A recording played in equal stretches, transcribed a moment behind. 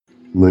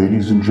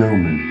Ladies and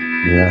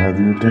gentlemen, may I have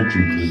your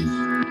attention, please?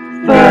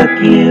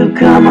 Fuck you,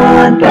 come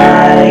on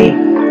by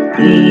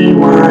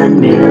E1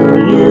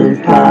 Millions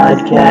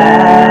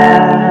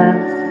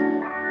Podcast.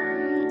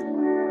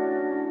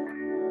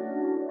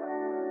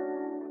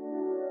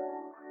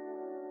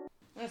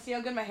 Want to see how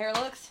good my hair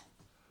looks?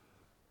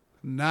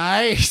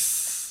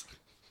 Nice.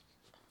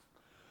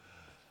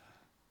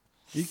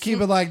 You keep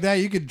it like that,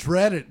 you could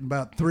dread it in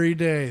about 3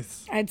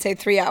 days. I'd say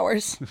 3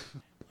 hours. I'm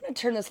going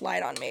to turn this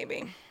light on,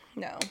 maybe.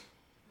 No.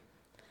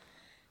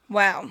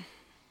 Wow.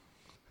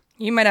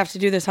 You might have to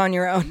do this on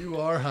your own. You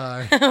are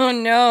high. Oh,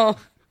 no.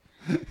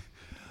 I'm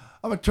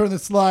going to turn the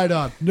slide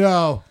on.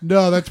 No,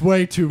 that's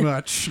way too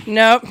much.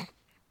 Nope.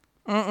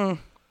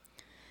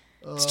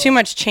 It's too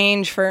much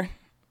change for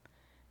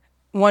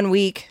 1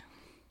 week.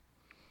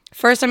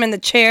 First, I'm in the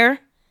chair.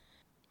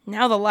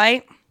 Now the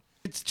light.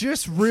 It's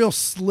just real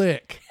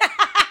slick.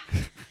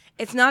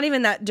 It's not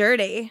even that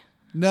dirty.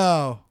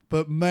 No,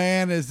 but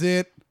man, is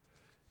it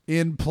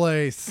in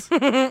place.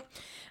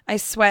 I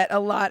sweat a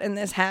lot in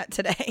this hat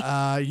today.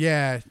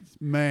 Yeah,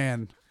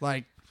 man.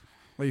 Like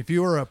if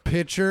you were a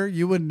pitcher,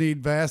 you wouldn't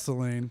need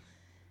Vaseline.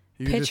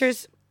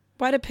 Pitchers?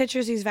 Why do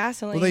pitchers use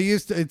Vaseline? Well, they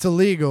used to. It's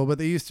illegal, but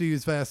they used to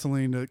use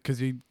Vaseline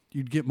because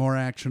you'd get more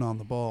action on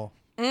the ball.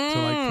 To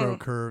like throw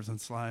curves and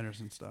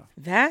sliders and stuff.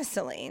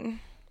 Vaseline?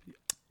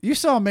 You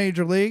saw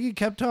Major League. You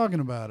kept talking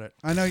about it.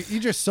 I know you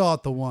just saw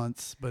it the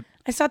once, but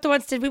I saw it the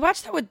once. Did we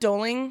watch that with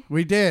Doling?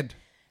 we did.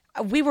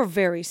 We were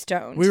very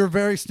stoned. We were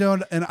very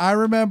stoned, and I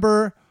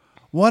remember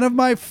one of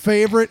my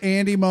favorite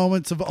Andy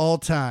moments of all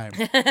time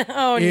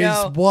oh, is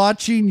no.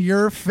 watching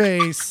your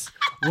face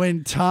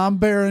when Tom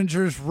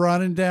Berenger's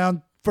running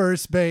down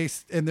first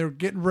base and they're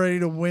getting ready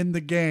to win the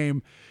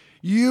game.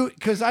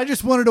 Because I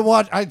just wanted to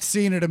watch. I'd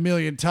seen it a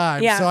million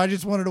times, Yeah. so I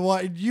just wanted to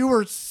watch. You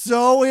were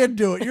so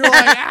into it. You're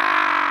like,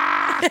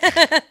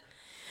 ah!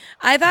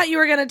 I thought you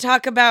were going to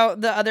talk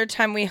about the other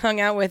time we hung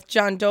out with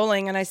John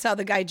Doling and I saw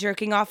the guy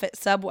jerking off at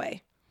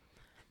Subway.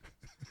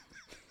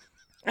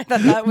 I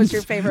thought that was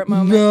your favorite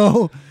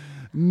moment.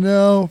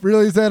 No.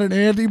 Really, is that an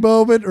Andy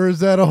moment or is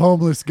that a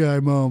homeless guy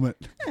moment?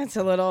 It's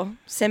a little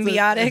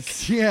symbiotic.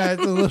 It's a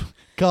little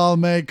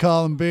column A,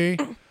 column B.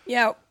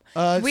 Yeah.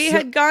 We so-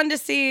 had gone to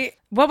see,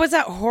 what was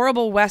that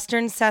horrible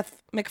Western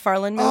Seth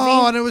MacFarlane movie?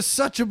 Oh, and it was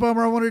such a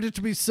bummer. I wanted it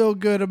to be so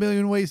good. A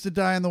Million Ways to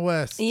Die in the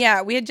West.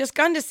 Yeah, we had just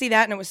gone to see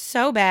that and it was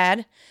so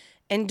bad.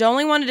 And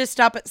Doling wanted to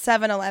stop at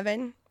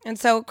 7-Eleven. And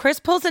so Chris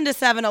pulls into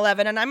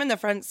 7-Eleven and I'm in the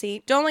front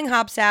seat. Doling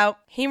hops out.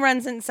 He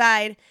runs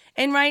inside.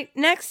 And right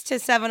next to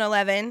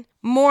 7-Eleven,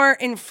 more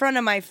in front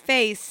of my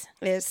face,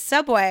 is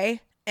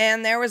Subway.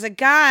 And there was a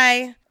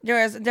guy,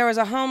 there was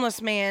a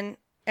homeless man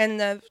in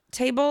the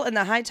table in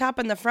the high top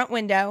in the front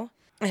window.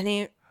 And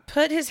he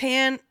put his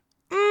hand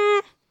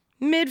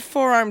mid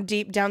forearm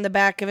deep down the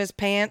back of his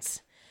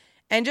pants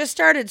and just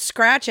started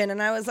scratching. And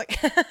I was like,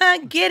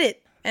 get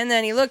it. And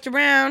then he looked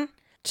around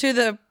to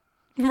the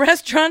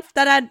restaurant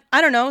that had,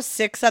 I don't know,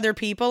 6 other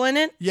people in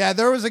it. Yeah,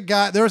 there was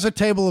a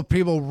table of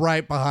people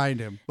right behind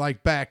him,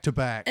 like back to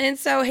back. And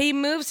so he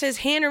moves his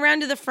hand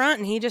around to the front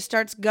and he just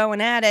starts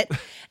going at it.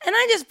 And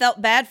I just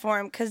felt bad for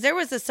him because there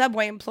was a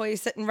Subway employee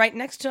sitting right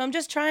next to him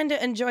just trying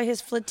to enjoy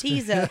his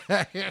Flatiza.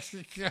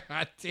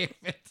 God damn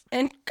it.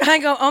 And I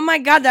go, oh my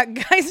God, that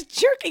guy's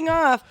jerking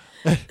off.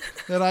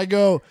 And I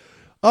go,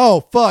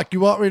 oh, fuck, you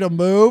want me to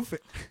move?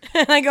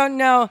 And I go,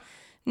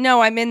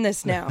 no, I'm in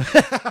this now.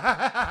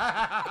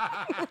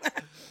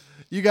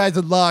 You guys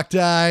had locked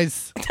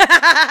eyes.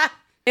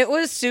 It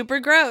was super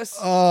gross.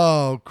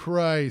 Oh,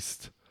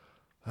 Christ.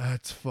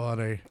 That's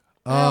funny.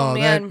 Oh,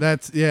 man.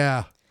 That's,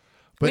 yeah.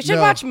 But we should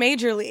watch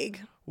Major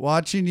League.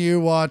 Watching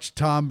you watch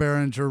Tom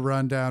Berenger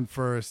run down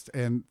first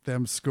and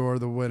them score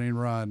the winning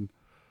run.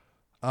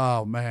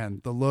 Oh,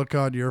 man. The look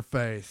on your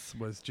face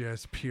was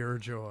just pure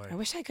joy. I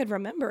wish I could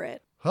remember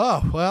it.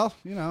 Oh, well,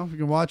 you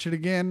can watch it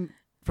again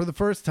for the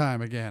first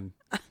time again.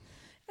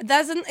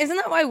 Isn't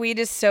that why weed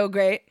is so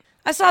great?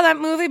 I saw that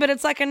movie, but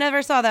it's like I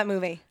never saw that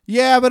movie.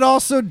 Yeah, but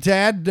also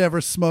Dad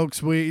never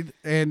smokes weed,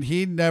 and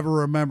he never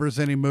remembers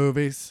any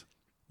movies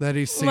that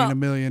he's seen a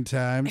million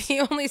times.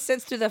 He only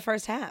sits through the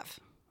first half.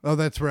 Oh,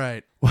 that's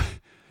right.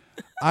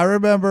 I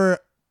remember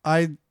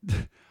I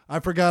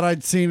forgot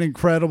I'd seen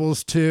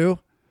Incredibles 2,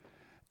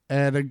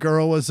 and a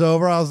girl was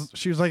over.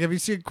 She was like, have you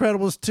seen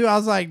Incredibles 2? I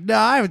was like, no,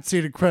 I haven't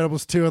seen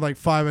Incredibles 2, and like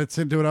 5 minutes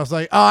into it, I was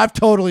like, oh, I've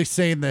totally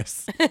seen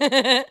this.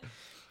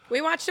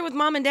 We watched it with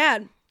Mom and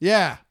Dad.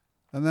 Yeah.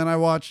 And then I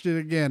watched it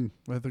again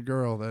with a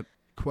girl that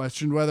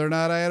questioned whether or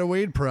not I had a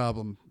weed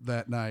problem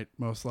that night,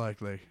 most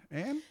likely.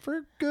 And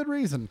for good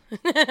reason.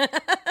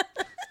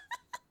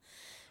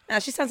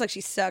 She sounds like she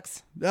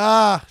sucks.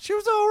 She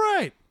was all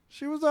right.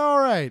 She was all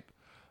right.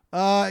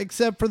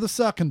 Except for the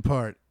sucking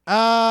part.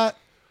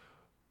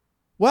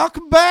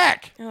 Welcome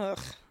back. Ugh.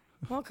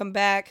 Welcome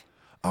back.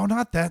 Oh,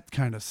 not that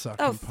kind of sucking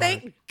Oh, part.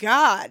 thank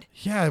God.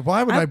 Yeah,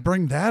 why would I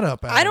bring that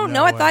up? I don't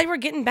know. I thought you were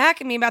getting back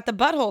at me about the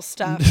butthole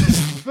stuff.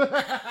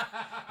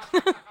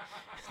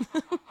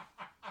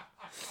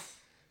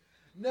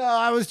 No,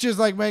 I was just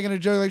like making a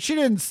joke. Like, she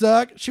didn't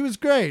suck. She was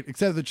great,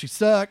 except that she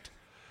sucked.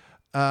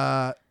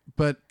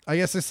 But I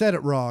guess I said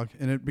it wrong,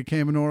 and it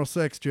became an oral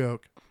sex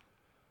joke.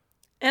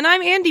 And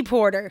I'm Andy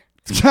Porter.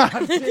 God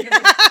damn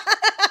it.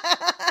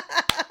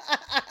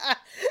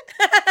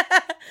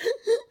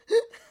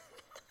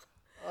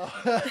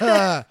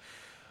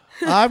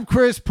 I'm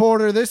Chris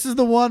Porter. This is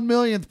the 1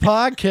 millionth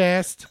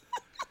podcast,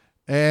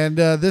 and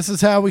this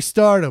is how we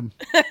start them.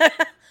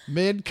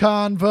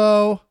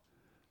 Mid-convo,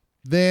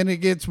 then it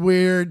gets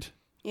weird,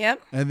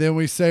 Yep. and then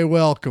we say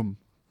welcome.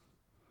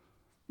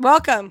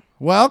 Welcome.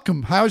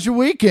 Welcome. How's your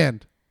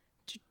weekend?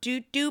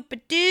 Do.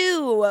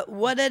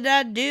 What did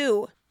I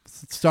do?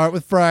 Let's start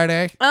with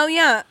Friday. Oh,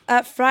 yeah.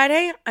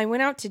 Friday, I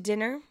went out to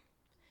dinner.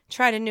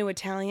 Tried a new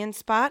Italian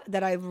spot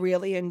that I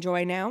really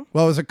enjoy now.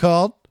 What was it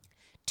called?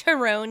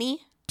 Taroni,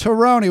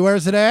 Taroni.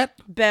 Where's it at?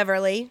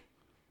 Beverly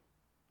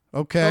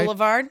Okay.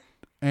 Boulevard.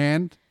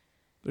 And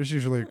there's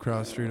usually a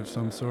cross street of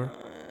some sort.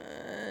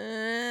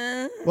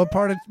 Uh,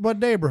 What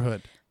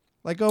neighborhood?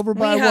 Like over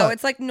by WeHo. what?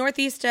 It's like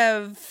northeast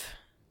of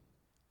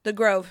the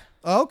Grove.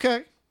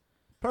 Okay.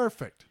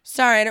 Perfect.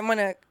 Sorry, I didn't want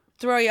to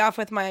throw you off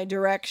with my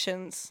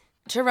directions.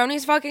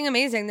 Taroni's fucking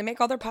amazing. They make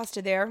all their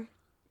pasta there.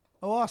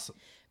 Oh, awesome.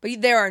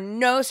 But there are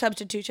no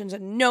substitutions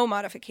and no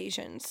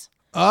modifications.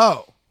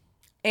 Oh.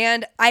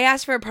 And I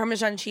asked for a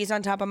Parmesan cheese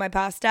on top of my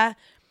pasta.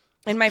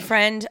 And my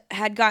friend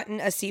had gotten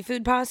a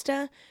seafood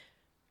pasta.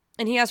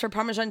 And he asked for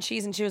Parmesan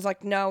cheese. And she was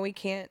like, no, we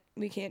can't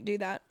do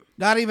that.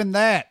 Not even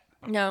that.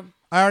 No.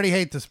 I already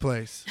hate this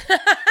place.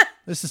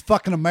 This is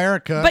fucking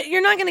America. But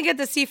you're not going to get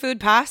the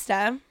seafood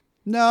pasta.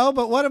 No,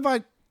 but what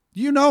if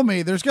you know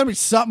me, there's going to be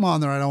something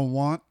on there I don't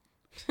want.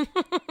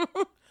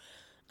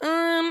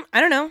 I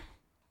don't know.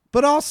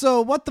 But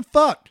also, what the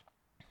fuck?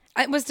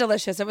 It was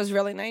delicious. It was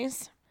really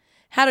nice.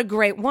 Had a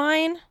great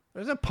wine.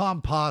 There's a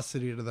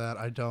pomposity to that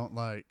I don't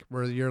like,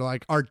 where you're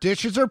like, our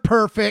dishes are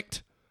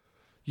perfect.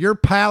 Your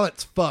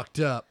palate's fucked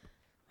up.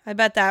 I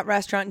bet that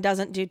restaurant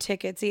doesn't do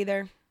tickets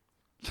either.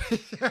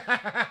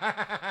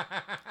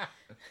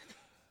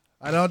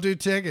 I don't do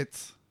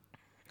tickets.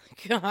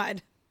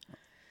 God.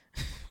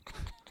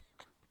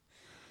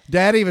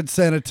 Dad even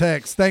sent a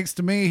text. Thanks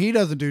to me, he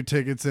doesn't do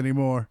tickets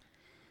anymore.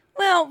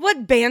 Well,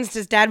 what bands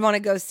does Dad want to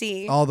go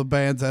see? All the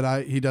bands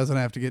that he doesn't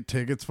have to get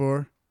tickets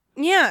for.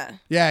 Yeah.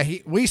 Yeah,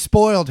 we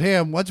spoiled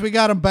him. Once we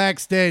got him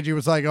backstage, he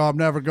was like, oh, I'm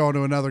never going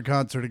to another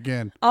concert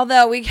again.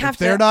 Although we have If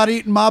they're not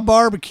eating my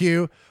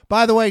barbecue.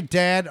 By the way,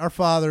 Dad, our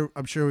father,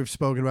 I'm sure we've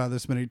spoken about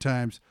this many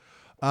times,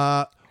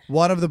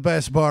 one of the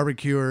best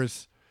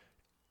barbecuers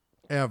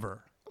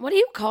ever. What do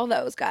you call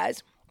those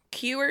guys?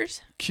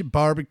 Cuers?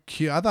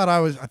 Barbecue. I thought I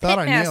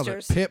nailed it.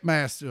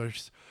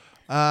 Pitmasters.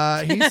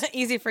 Pitmasters. He's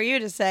Easy for you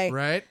to say.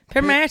 right.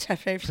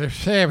 Pitmasters.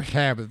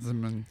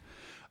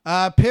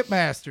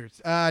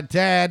 Pitmasters.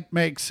 Dad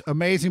makes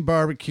amazing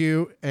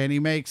barbecue, and he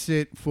makes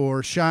it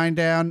for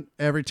Shinedown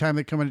every time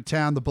they come into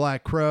town. The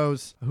Black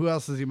Crows. Who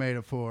else has he made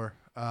it for?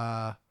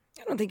 I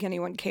don't think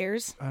anyone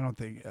cares. I don't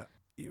think.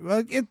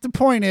 Well, the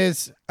point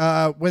is,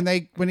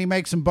 when he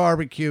makes some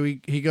barbecue,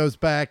 he goes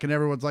back and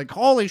everyone's like,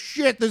 "Holy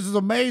shit, this is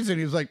amazing!"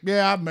 He's like,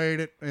 "Yeah, I made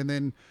it," and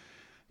then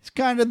he's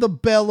kind of the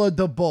Bella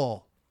de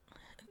Bull.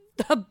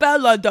 The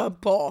Bella de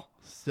Bull.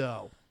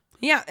 So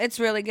Yeah, it's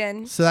really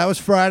good. that was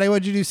Friday.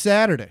 What'd you do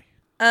Saturday?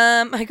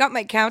 I got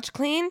my couch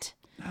cleaned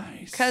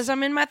Nice. because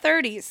I'm in my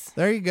 30s.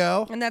 There you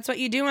go. And that's what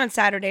you do on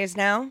Saturdays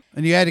now.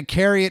 And you had to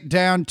carry it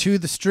down to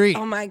the street.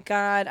 Oh my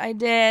God, I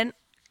did.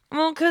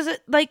 Well, because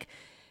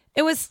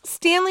it was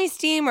Stanley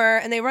Steamer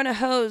and they run a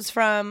hose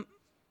from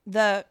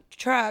the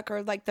truck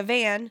or like the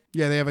van.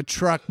 Yeah, they have a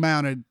truck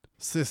mounted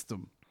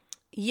system.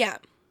 Yeah.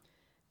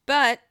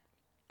 But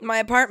my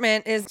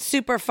apartment is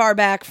super far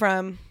back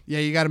from Yeah,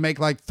 you got to make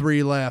like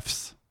 3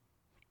 lefts.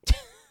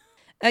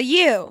 a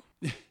U.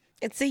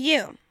 It's a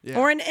U Yeah.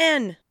 or an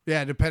N.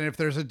 Yeah, depending if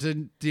there's a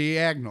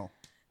diagonal.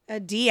 A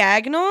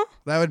diagonal?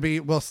 That would be,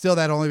 well, still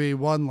that'd only be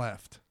 1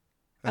 left.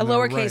 A And then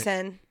lowercase right.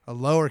 n. A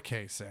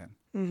lowercase n.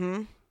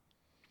 Mm-hmm.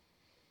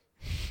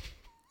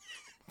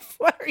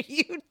 What are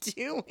you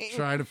doing?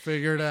 Trying to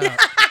figure it out.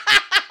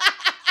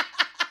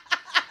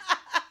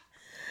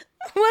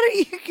 What are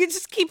you? You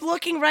just keep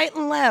looking right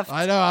and left.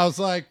 I know. I was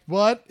like,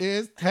 what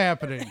is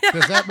happening?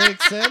 Does that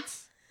make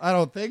sense? I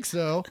don't think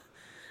so.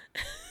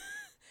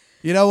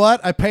 You know what?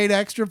 I paid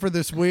extra for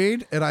this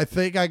weed, and I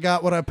think I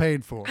got what I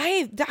paid for.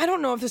 I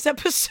don't know if this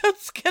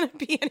episode's gonna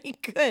be any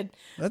good.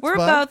 That's We're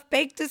fine. both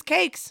baked as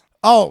cakes.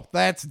 Oh,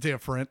 that's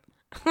different.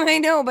 I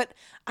know, but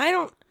I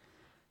don't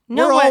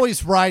know. We're what-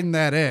 always riding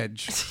that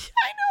edge. I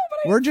know,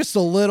 but We're just a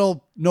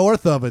little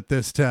north of it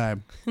this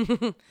time.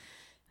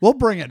 We'll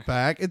bring it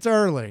back. It's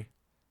early.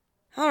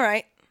 all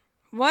right.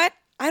 What?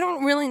 I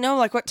don't really know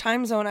like what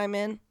time zone I'm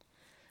in.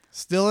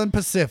 Still in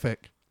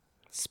Pacific.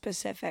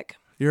 Specific.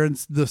 You're in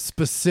the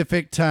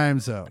specific time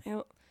zone.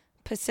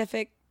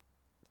 Pacific.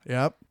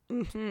 Yep.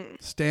 Mm-hmm.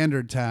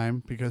 Standard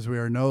time, because we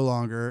are no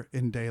longer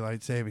in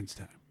daylight savings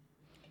time.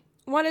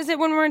 What is it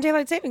when we're in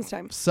daylight savings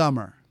time?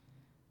 Summer.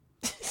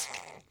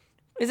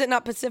 Is it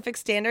not Pacific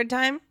Standard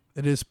Time?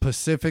 It is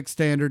Pacific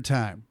Standard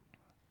Time.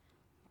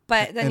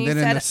 But then and you then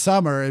in said, the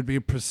summer, it'd be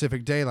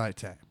Pacific Daylight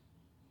Time.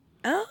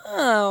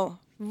 oh,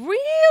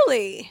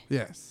 Really?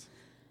 Yes.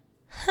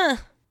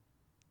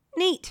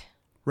 Neat.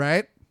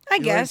 Right? I You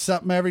learn guess.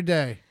 something every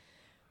day.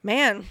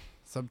 Man,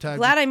 Sometimes.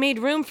 glad I made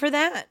room for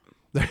that.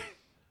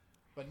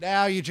 But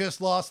now you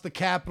just lost the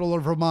capital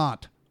of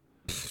Vermont.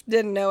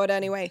 Didn't know it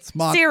anyway.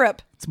 Mont-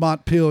 Syrup. It's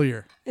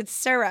Montpelier. It's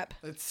syrup.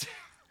 It's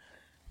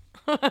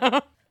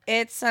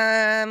It's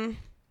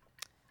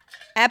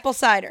apple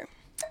cider.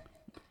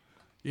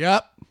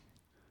 Yep.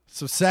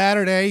 So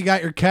Saturday, you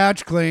got your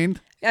couch cleaned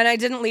And I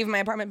didn't leave my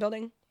apartment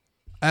building.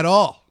 at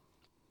all.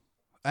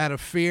 Out of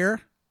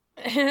fear.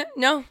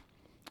 No.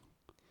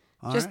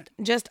 All just right.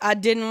 just I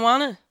didn't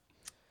want to.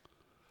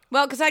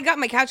 Well, because I got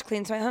my couch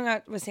clean, so I hung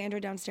out with Sandra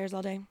downstairs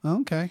all day.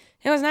 Okay.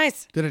 It was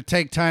nice. Did it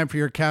take time for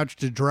your couch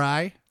to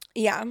dry?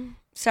 Yeah,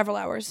 several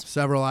hours.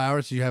 Several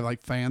hours? You have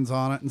like fans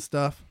on it and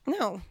stuff?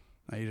 No.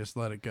 No, you just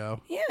let it go.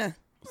 Yeah.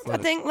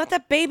 Let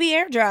that baby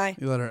air dry.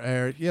 You let her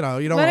air. You know,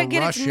 you don't Let it want to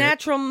get rush its it.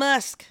 natural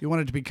musk. You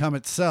want it to become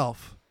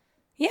itself.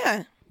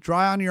 Yeah.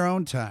 Dry on your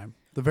own time.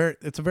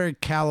 It's a very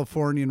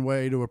Californian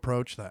way to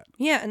approach that.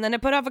 Yeah, and then I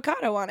put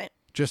avocado on it.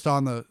 Just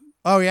on the.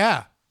 Oh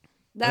yeah.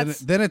 Then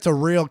it's a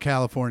real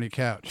California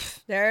couch.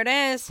 There it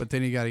is. But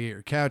then you got to get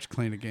your couch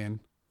clean again.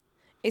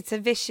 It's a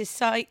vicious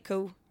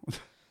cycle.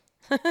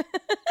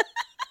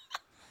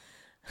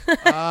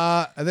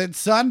 And then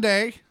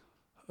Sunday,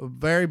 a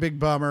very big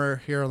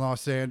bummer here in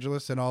Los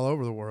Angeles and all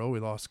over the world. We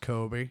lost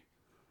Kobe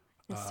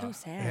It's so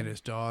sad. and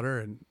his daughter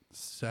and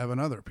 7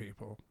 other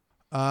people.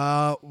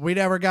 We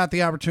never got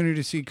the opportunity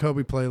to see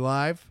Kobe play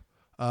live,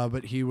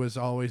 but he was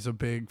always a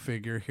big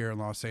figure here in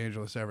Los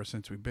Angeles ever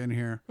since we've been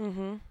here.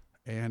 Mm-hmm.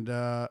 And,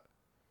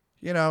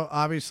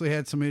 obviously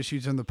had some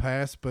issues in the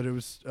past, but it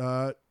was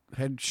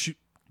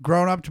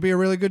grown up to be a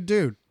really good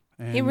dude.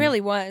 And, He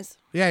really was.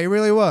 Yeah, he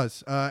really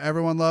was.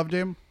 Everyone loved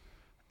him,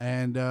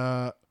 and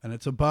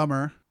it's a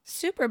bummer.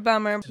 Super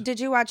bummer. Did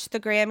you watch the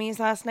Grammys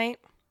last night?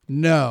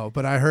 No,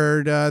 but I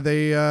heard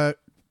they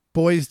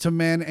Boys to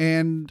Men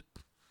and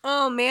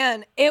Oh,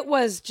 man. It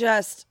was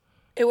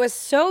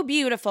so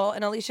beautiful.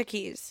 And Alicia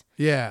Keys.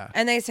 yeah,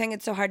 And they sang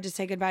It's So Hard to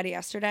Say Goodbye to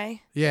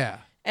Yesterday. yeah,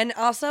 And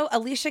also,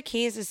 Alicia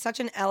Keys is such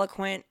an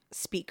eloquent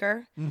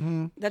speaker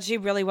that she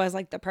really was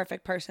like the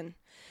perfect person.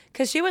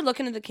 Because she would look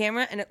into the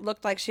camera and it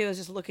looked like she was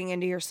just looking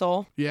into your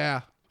soul.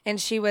 yeah. And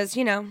she was,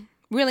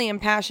 really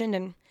impassioned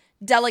and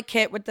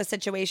delicate with the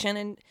situation.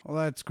 And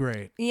Well, that's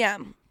great. yeah,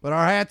 But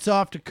our hats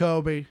off to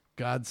Kobe.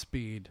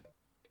 Godspeed.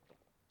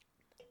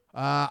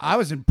 I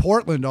was in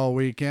Portland all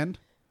weekend,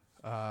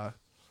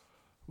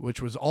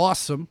 which was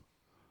awesome.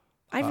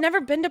 I've never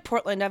been to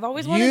Portland. I've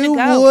always wanted You to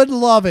go. would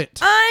love it.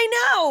 I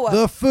know.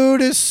 The food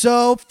is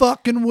so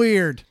fucking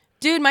weird.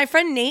 Dude, my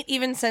friend Nate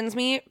even sends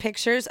me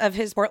pictures of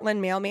his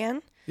Portland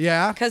mailman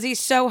Yeah. because he's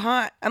so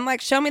hot. I'm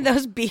like, show me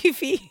those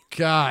beefy,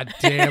 God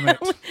damn it.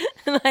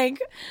 like,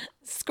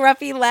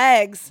 scruffy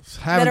legs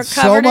that Having are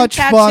so covered much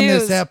in fun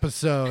tattoos. this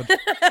episode.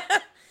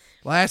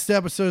 Last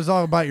episode is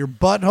all about your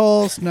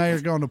buttholes. Now you're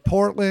going to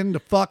Portland to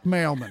fuck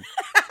mailman.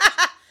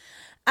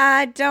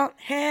 I don't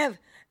have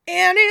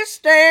any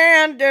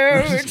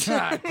standards.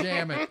 God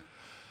damn it.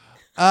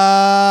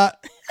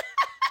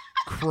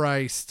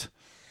 Christ.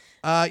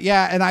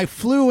 Yeah, and I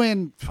flew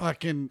in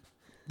fucking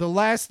the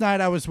last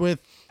night I was with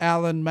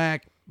Alan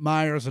Mac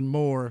Myers and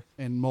Moore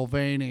and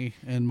Mulvaney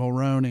and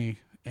Mulroney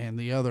and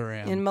the other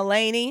end. In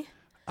Mulaney.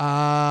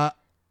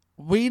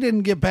 We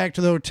didn't get back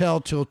to the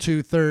hotel till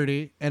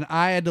 2:30, and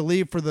I had to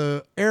leave for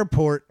the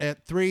airport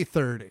at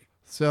 3:30.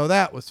 So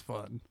that was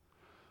fun.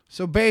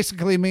 So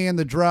basically, me and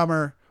the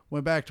drummer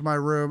went back to my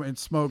room and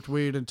smoked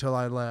weed until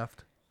I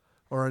left,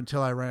 or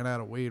until I ran out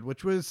of weed,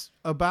 which was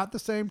about the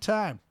same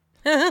time.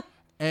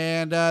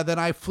 And then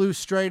I flew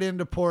straight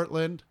into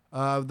Portland.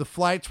 The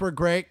flights were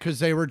great because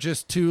they were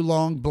just 2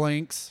 long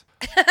blinks.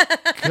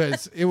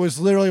 Because it was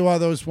literally one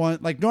of those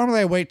like normally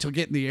I wait till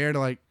get in the air to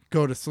like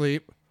go to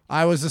sleep.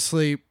 I was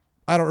asleep.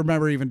 I don't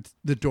remember even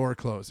the door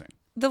closing.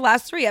 The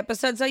last 3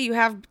 episodes, though, you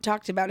have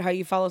talked about how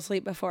you fall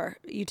asleep before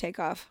you take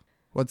off.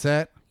 What's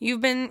that?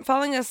 You've been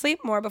falling asleep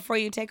more before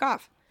you take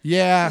off.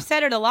 Yeah, You've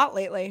said it a lot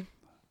lately.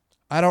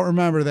 I don't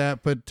remember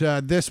that, but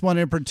this one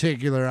in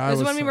particular, It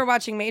was when we were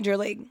watching Major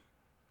League.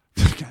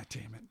 God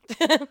damn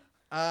it.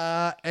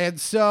 And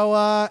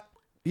so,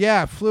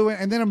 yeah, flew in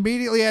and then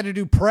immediately had to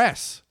do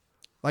press.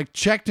 Like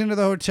checked into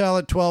the hotel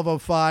at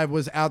 12:05,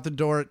 was out the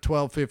door at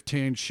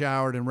 12:15,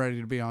 showered and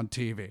ready to be on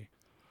TV.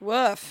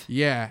 Woof.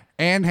 Yeah,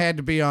 and had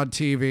to be on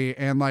TV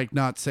and like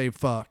not say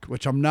fuck,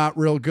 which I'm not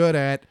real good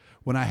at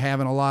when I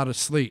haven't a lot of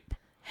sleep.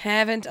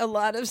 Haven't a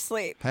lot of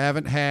sleep.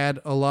 Haven't had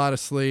a lot of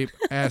sleep.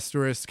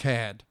 Asterisk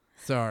had.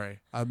 Sorry,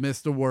 I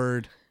missed a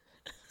word.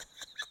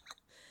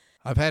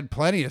 I've had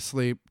plenty of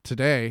sleep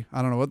today.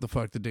 I don't know what the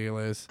fuck the deal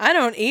is. I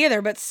don't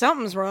either, but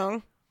something's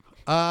wrong.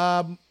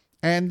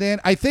 And then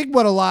I think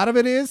what a lot of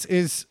it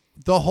is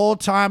the whole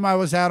time I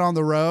was out on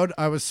the road,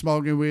 I was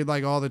smoking weed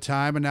like all the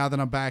time. And now that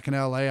I'm back in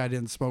LA, I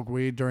didn't smoke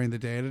weed during the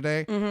day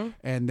today. Mm-hmm.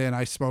 And then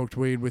I smoked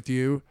weed with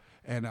you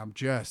and I'm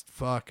just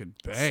fucking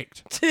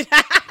baked.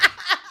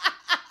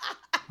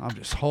 I'm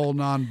just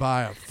holding on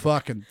by a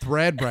fucking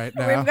thread right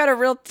now. We've got a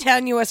real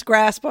tenuous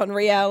grasp on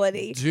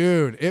reality.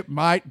 Dude, it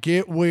might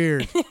get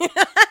weird.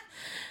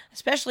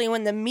 Especially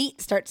when the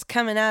meat starts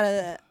coming out of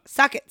the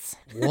sockets.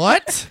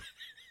 What?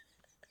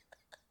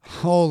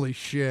 Holy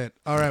shit.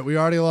 All right, we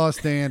already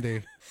lost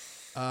Andy.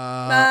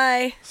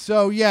 Bye.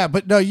 So, yeah,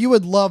 but no, you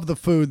would love the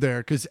food there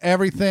because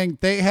everything,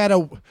 they had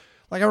I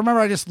remember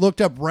I just looked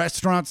up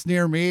restaurants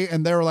near me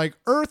and they were like,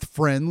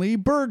 earth-friendly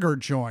burger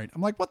joint.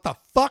 I'm like, what the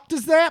fuck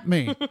does that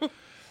mean?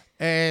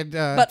 And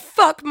But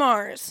fuck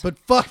Mars. But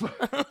fuck.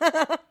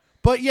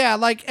 But yeah,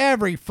 like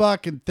every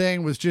fucking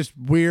thing was just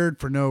weird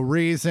for no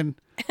reason.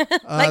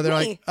 Like they're me.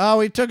 like, oh,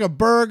 we took a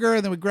burger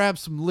and then we grabbed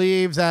some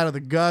leaves out of the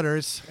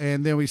gutters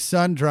and then we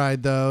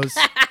sun-dried those.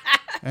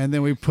 And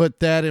then we put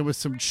that in with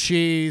some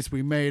cheese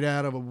we made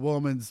out of a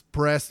woman's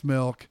breast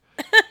milk.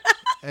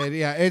 And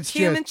yeah, it's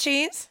Human just,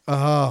 cheese?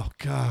 oh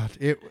God,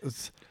 it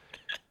was.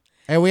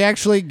 And we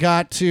actually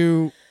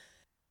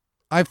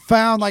I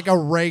found like a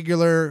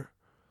regular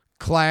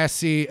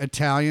classy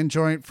Italian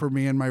joint for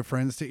me and my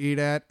friends to eat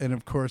at. And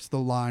of course the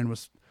line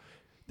was,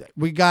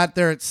 we got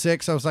there at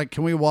 6. I was like,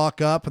 can we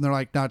walk up? And they're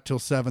like, not till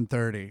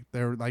 7:30.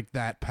 They're like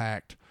that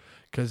packed.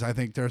 Cause I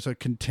think there's a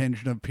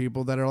contingent of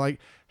people that are like,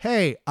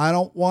 hey, I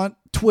don't want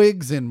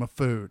twigs in my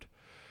food.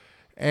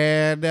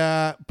 And,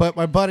 but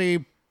my buddy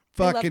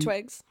I love fucking,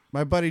 twigs.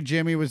 my buddy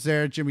Jimmy was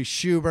there. Jimmy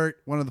Schubert,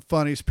 one of the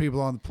funniest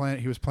people on the planet.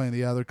 He was playing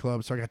the other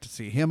club. So I got to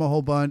see him a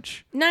whole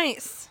bunch.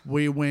 Nice.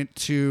 We went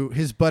to,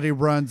 his buddy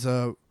runs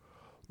a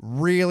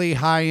really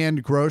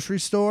high-end grocery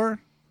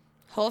store.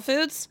 Whole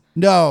Foods?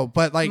 No,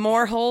 but like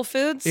More Whole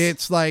Foods?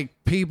 it's like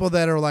people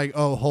that are like,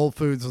 oh, Whole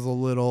Foods is a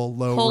little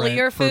low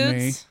Holier rent for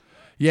me. Foods?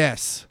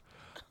 Yes,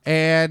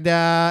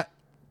 and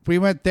we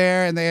went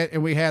there and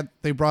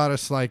they brought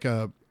us like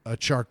a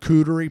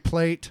charcuterie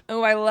plate.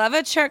 Oh, I love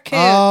a charcuterie.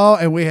 Oh,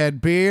 and we had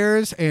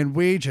beers and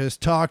we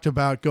just talked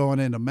about going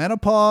into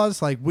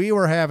menopause. Like we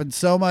were having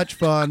so much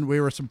fun.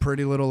 We were some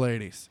pretty little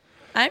ladies.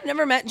 I've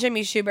never met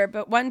Jimmy Schubert,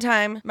 but one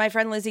time my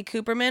friend Lizzie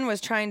Cooperman was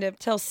trying to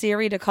tell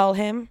Siri to call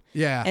him.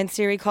 Yeah. And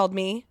Siri called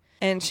me,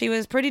 and she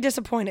was pretty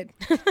disappointed.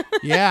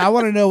 Yeah, I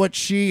want to know what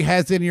she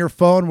has in your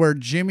phone where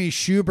Jimmy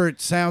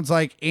Schubert sounds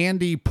like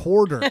Andy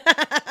Porter.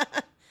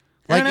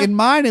 Like in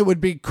mine, it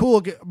would be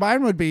cool.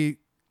 Mine would be,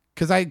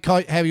 because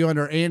have you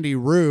under Andy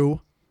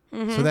Rue.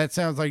 Mm-hmm. So that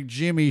sounds like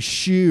Jimmy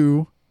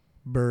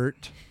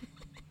Schubert.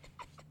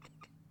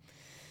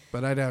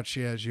 But I doubt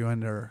she has you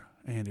under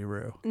Andy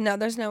Rue. No,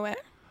 there's no way.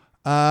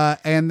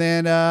 And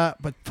then,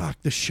 but fuck,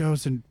 the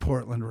shows in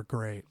Portland were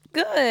great.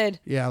 Good.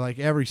 Yeah, like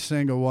every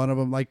single one of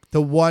them. Like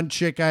the one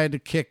chick I had to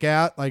kick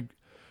out, like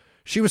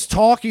she was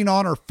talking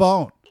on her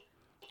phone.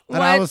 And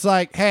I What? was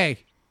like,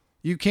 hey,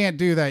 you can't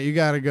do that. You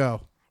got to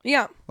go.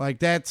 Yeah. Like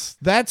that's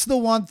the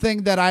one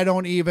thing that I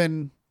don't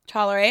even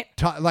Tolerate.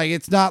 like.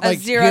 It's not A like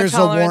zero here's a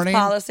tolerance warning.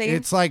 policy.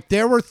 It's like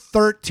there were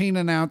 13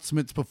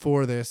 announcements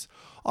before this.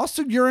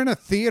 Also, you're in a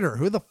theater.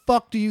 Who the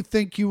fuck do you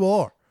think you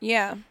are?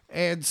 Yeah.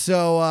 And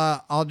so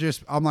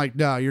I'm like,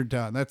 no, you're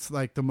done. That's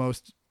like the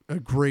most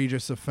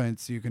egregious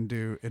offense you can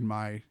do in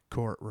my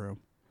courtroom.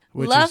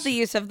 Love the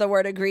use of the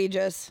word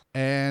egregious.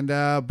 And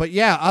but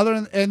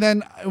yeah, and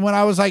then when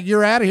I was like,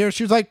 you're out of here,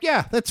 she was like,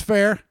 yeah, that's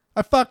fair.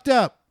 I fucked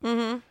up.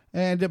 Mm-hmm.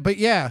 And but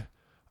yeah,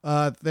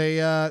 they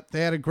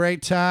had a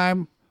great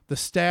time. The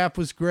staff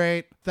was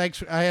great.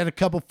 Thanks. I had a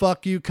couple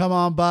fuck you come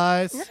on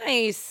bys.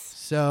 Nice.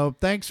 So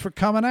thanks for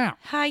coming out,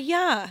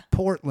 Hiya.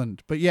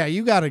 Portland. But yeah,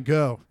 you got to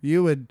go.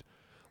 You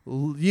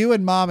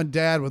and mom and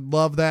dad would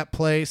love that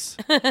place.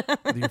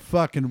 With your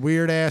fucking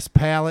weird ass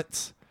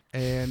palates.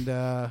 And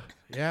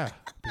yeah,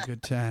 be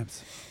good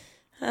times.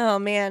 Oh,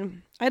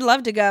 man. I'd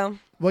love to go.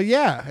 Well,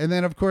 yeah. And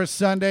then, of course,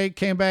 Sunday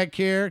came back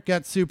here,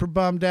 got super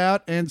bummed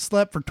out, and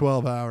slept for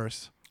 12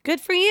 hours.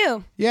 Good for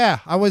you. Yeah,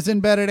 I was in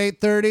bed at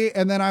 8:30,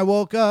 and then I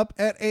woke up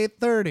at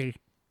 8:30.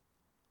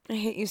 I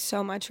hate you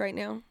so much right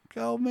now.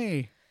 Go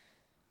me.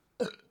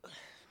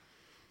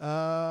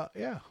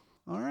 Yeah.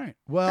 All right.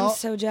 Well, I'm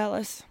so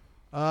jealous.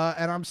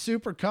 and I'm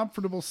super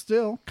comfortable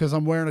still because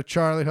I'm wearing a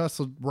Charlie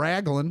Hustle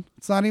raglan.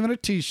 It's not even a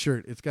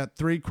t-shirt. It's got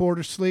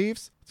 3/4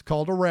 sleeves. It's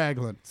called a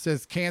raglan. It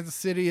says Kansas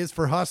City is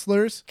for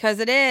hustlers. Because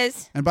it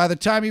is. And by the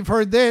time you've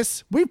heard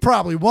this, we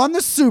probably won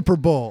the Super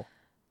Bowl.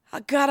 Oh,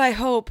 God, I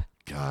hope.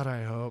 God,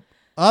 I hope.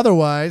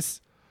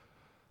 Otherwise,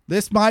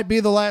 this might be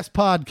the last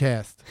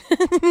podcast.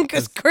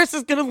 Because Chris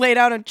is going to lay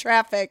down in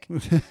traffic.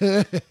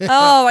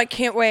 Oh, I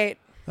can't wait.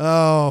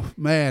 Oh,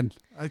 man.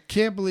 I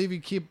can't believe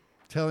you keep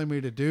telling me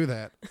to do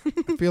that.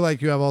 I feel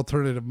like you have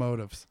alternative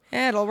motives.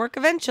 Yeah, it'll work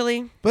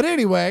eventually. But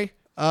anyway,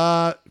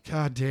 God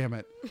damn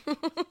it.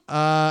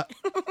 I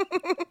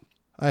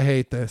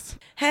hate this.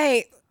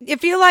 Hey,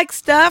 if you like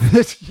stuff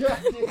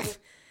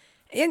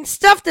and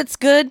stuff that's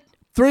good,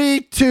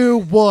 3, 2,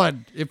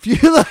 1. If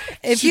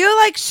you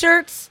like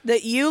shirts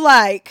that you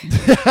like,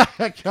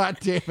 God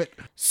damn it.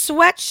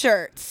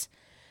 sweatshirts,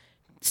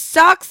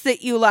 socks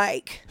that you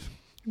like,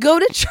 go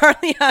to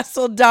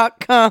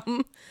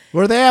charliehustle.com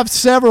Where they have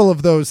several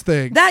of those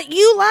things. that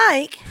you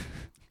like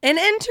and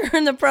enter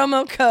in the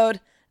promo code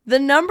the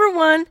number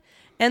 1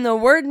 and the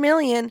word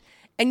million,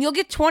 and you'll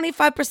get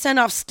 25%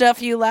 off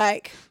stuff you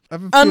like. I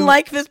have a feeling-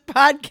 Unlike this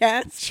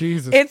podcast,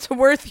 Jesus. it's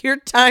worth your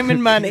time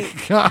and money.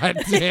 God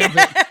damn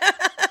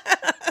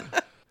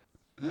it.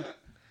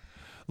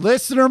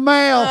 Listener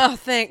mail. Oh,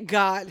 thank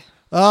God.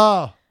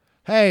 Oh,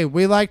 hey,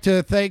 we like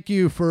to thank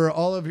you for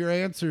all of your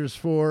answers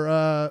or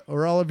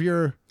all of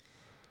your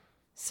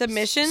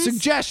Submissions?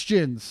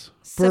 suggestions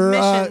for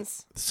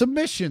Submissions.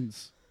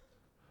 submissions.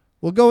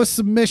 We'll go with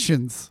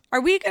submissions.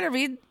 Are we going to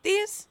read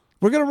these?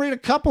 We're gonna read a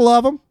couple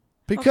of them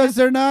because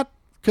they're not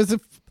because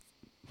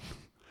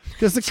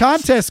the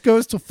contest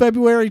goes till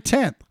February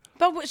 10th.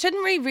 But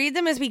shouldn't we read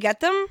them as we get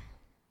them?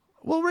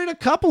 We'll read a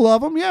couple of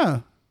them,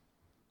 yeah.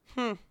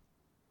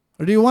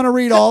 Or do you want to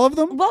read all of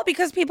them? Well,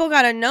 because people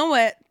got to know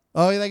it.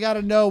 Oh, they got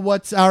to know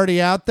what's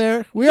already out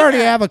there. We already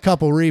have a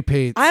couple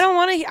repeats. I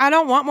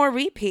don't want more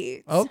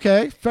repeats.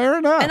 Okay, fair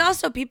enough. And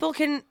also people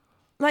can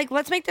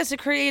let's make this a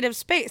creative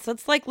space.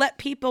 Let's let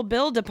people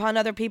build upon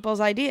other people's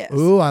ideas.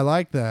 Ooh, I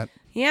like that.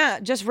 Yeah,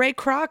 just Ray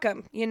Kroc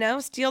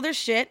them, steal their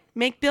shit,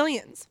 make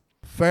billions.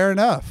 Fair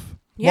enough.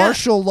 Yeah.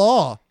 Martial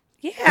law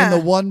Yeah. in the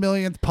 1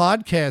 millionth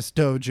podcast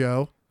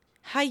dojo.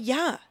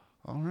 Hiya.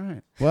 All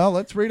right. Well,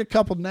 let's read a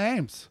couple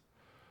names.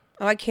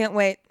 Oh, I can't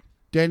wait.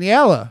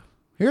 Daniela,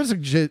 here's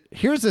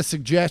a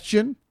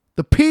suggestion.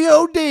 The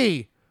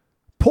POD,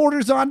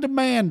 Porters on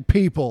Demand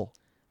people.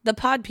 The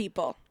pod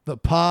people. The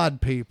pod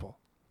people.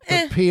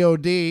 The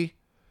POD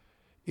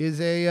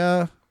is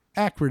a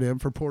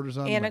acronym for Porters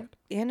on Demand.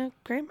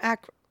 Anagram?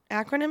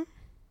 Acronym?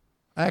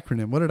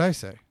 Acronym. What did I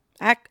say?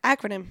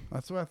 Acronym.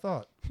 That's what I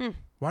thought.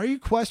 Why are you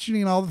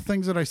questioning all the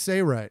things that I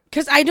say right?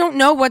 Because I don't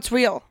know what's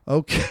real.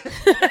 Okay.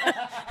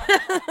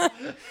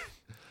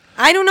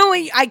 I don't know.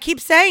 I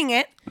keep saying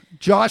it.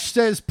 Josh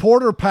says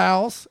Porter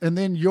Pals, and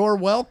then you're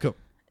welcome.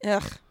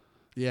 Ugh.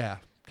 Yeah,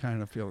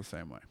 kind of feel the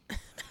same way.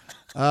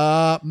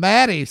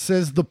 Maddie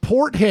says the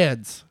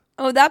Portheads.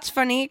 Oh, that's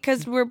funny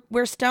because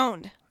we're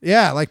stoned.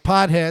 Yeah, like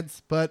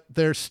potheads, but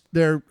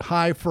they're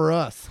high for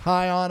us,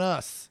 high on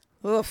us.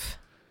 Oof.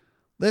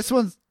 This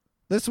one's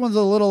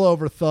a little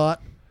overthought.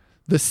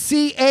 The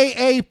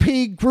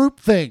CAAP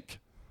groupthink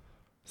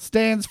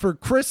stands for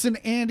Chris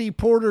and Andy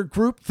Porter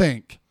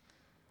Groupthink.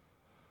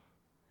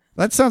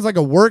 That sounds like a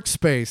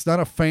workspace, not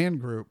a fan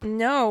group.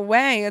 No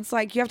way. It's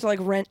like you have to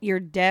rent your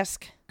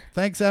desk.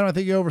 Thanks, Adam. I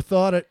think you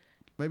overthought it.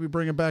 Maybe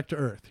bring it back to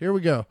earth. Here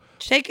we go.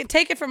 Take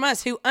it from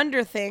us who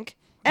underthink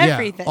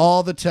everything. Yeah,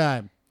 all the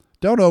time.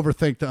 Don't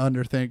overthink the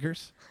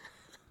underthinkers.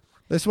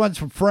 This one's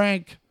from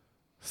Frank.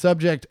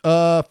 Subject,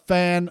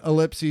 fan,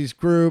 ellipses,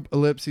 group,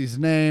 ellipses,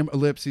 name,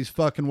 ellipses,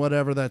 fucking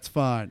whatever, that's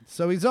fine.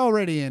 So he's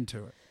already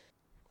into it.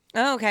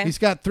 Oh, okay. He's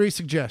got 3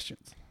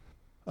 suggestions.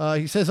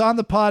 He says, on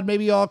the pod,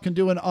 maybe y'all can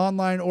do an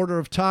online order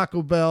of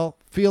Taco Bell.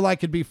 Feel like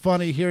it'd be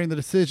funny hearing the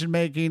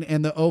decision-making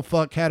and the oh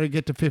fuck, how to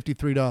get to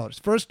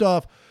 $53. First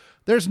off,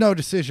 there's no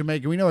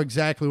decision-making. We know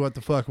exactly what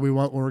the fuck we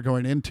want when we're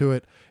going into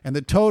it. And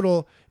the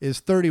total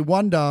is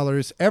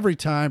 $31 every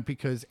time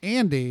because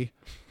Andy...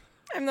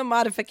 I'm the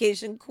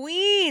modification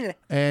queen.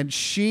 And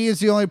she is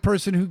the only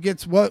person who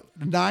gets, what,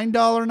 $9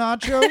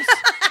 nachos?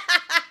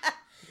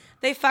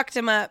 They fucked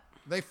him up.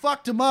 They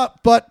fucked him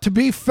up, but to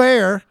be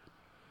fair...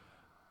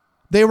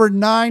 They were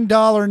 $9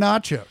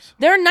 nachos.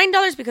 They're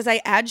 $9 because I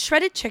add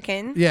shredded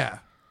chicken. Yeah.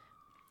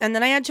 And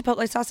then I add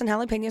chipotle sauce and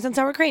jalapenos and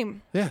sour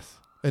cream. Yes.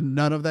 And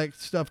none of that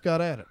stuff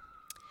got added.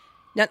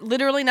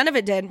 Literally none of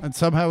it did. And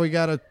somehow we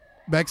got a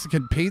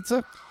Mexican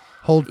pizza.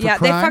 Hold for Yeah,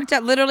 crime. they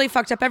literally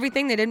fucked up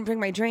everything. They didn't bring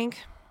my drink.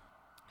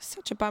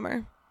 Such a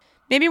bummer.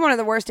 Maybe one of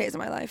the worst days of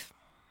my life.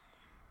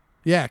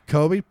 Yeah,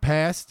 Kobe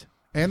passed.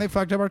 And they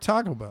fucked up our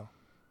Taco Bell.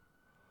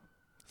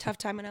 Tough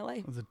time in LA.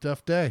 It was a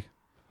tough day.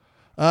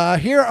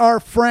 Here are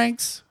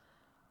Frank's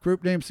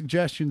group name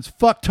suggestions.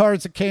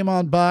 Fucktards that came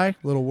on by. A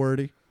little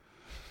wordy.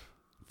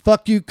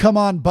 Fuck you, come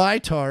on by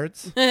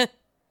tards.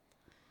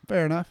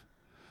 Fair enough.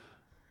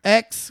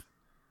 X.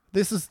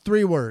 This is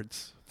 3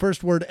 words.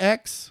 First word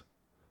X.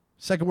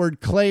 Second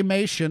word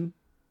claymation.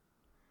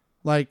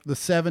 Like the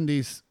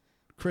 70s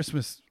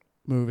Christmas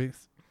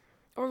movies.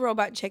 Or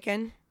robot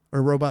chicken.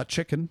 Or robot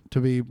chicken to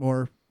be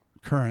more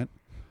current.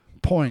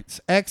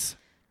 Points. X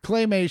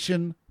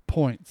claymation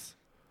points.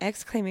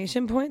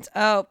 Exclamation points?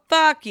 Oh,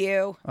 fuck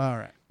you. All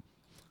right.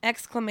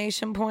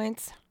 Exclamation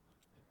points.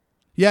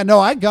 Yeah, no,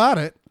 I got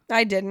it.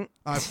 I didn't.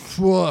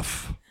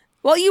 Woof.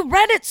 Well, you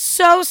read it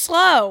so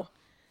slow.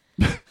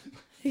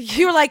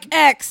 You were like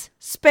X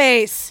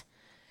space.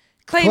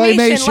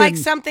 Claymation like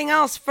something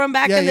else from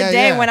back in the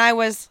day when I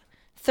was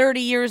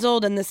 30 years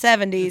old in the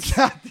 70s.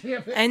 God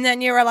damn it. And then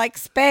you were like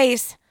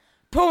space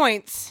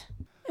points.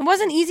 It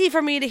wasn't easy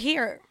for me to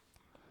hear.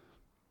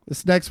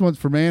 This next one's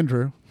from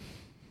Andrew.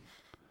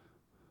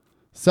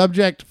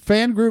 Subject,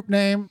 fan group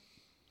name,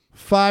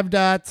 5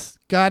 dots,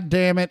 god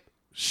damn it,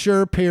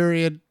 sure,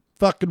 period,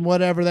 fucking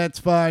whatever, that's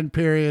fine,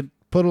 period.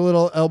 Put a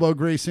little elbow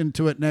grease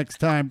into it next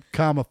time,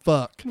 comma,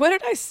 fuck. What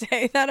did I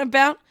say that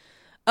about?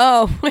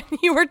 Oh, when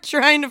you were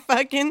trying to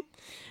fucking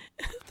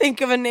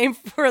think of a name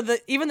for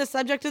even the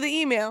subject of the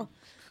email.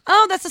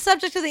 Oh, that's the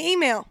subject of the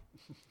email.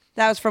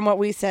 That was from what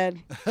we said.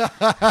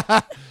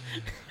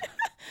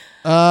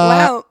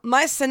 Wow,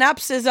 my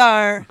synapses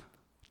are...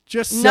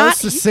 Just so Not-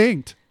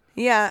 succinct.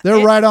 Yeah.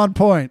 They're right on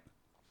point.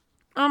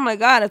 Oh my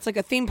God, it's like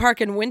a theme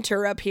park in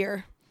winter up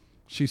here.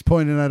 She's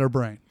pointing at her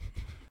brain.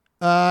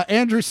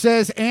 Andrew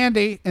says,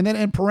 Andy, and then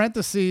in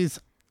parentheses,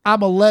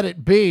 I'ma let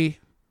it be.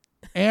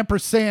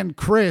 Ampersand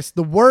Chris,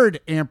 the word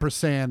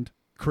ampersand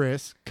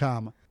Chris,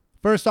 comma.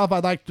 First off,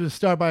 I'd like to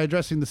start by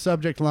addressing the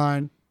subject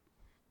line.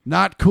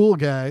 Not cool,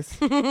 guys.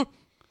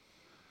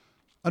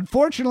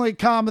 Unfortunately,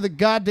 comma, the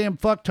goddamn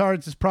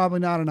fucktards is probably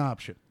not an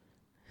option.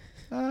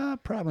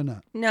 Probably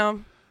not.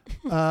 No.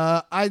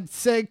 I'd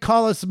say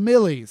call us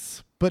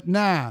Millies, but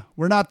nah,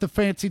 we're not the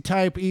fancy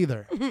type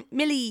either.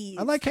 Millie.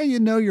 I like how you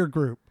know your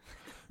group.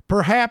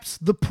 Perhaps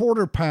the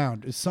Porter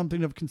Pound is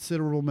something of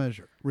considerable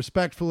measure.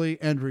 Respectfully,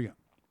 Andrew Young.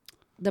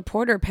 The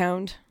Porter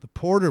Pound. The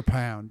Porter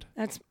Pound.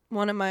 That's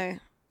one of my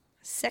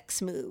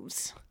sex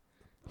moves.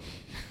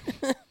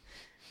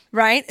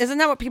 Right? Isn't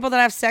that what people that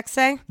have sex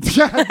say?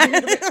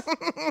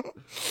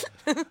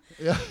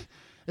 Yeah.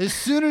 As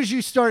soon as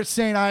you start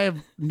saying I have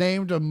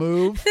named a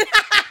move,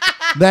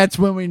 that's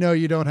when we know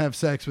you don't have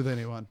sex with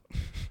anyone.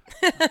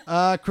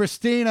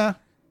 Christina,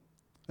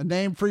 a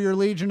name for your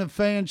legion of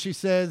fans, she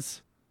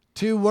says,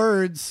 2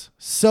 words,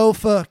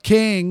 Sofa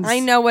Kings. I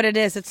know what it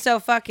is. It's so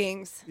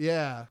fuckings.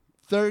 Yeah.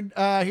 Third,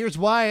 here's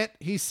Wyatt.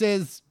 He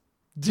says,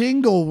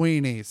 Dingle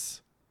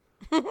Weenies.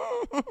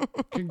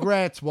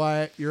 Congrats,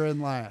 Wyatt. You're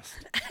in last.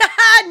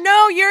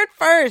 No, you're at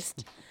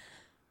first.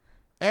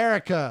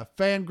 Erica,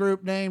 fan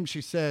group name,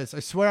 she says, I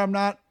swear I'm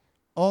not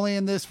only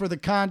in this for the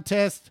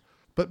contest,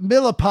 but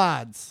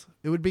millipods.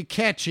 It would be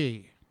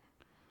catchy.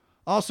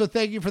 Also,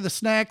 thank you for the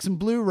snacks and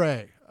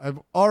Blu-ray. I've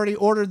already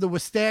ordered the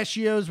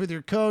Wistachios with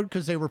your code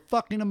because they were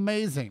fucking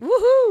amazing.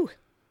 Woohoo.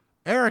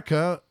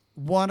 Erica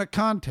won a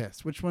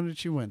contest. Which one did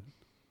she win?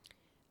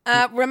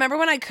 Remember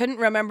when I couldn't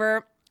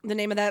remember the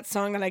name of that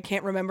song that I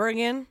can't remember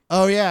again?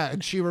 Oh, yeah,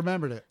 and she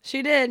remembered it.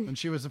 She did. And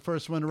she was the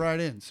first one to write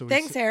in. So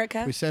Thanks,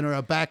 Erica. We sent her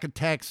a Back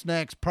Attack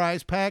Snacks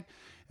prize pack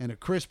and a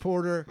Chris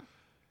Porter,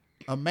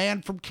 a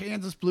Man from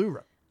Kansas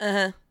Blu-ray.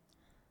 Uh-huh.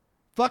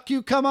 Fuck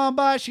you, come on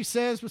by, she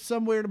says with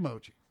some weird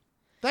emoji.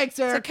 Thanks,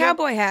 Erica. It's a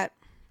cowboy hat.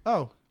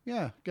 Oh,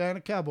 yeah, guy in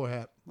a cowboy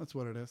hat. That's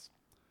what it is.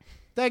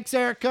 Thanks,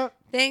 Erica.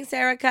 Thanks,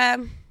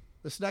 Erica.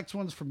 This next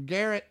one's from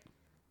Garrett.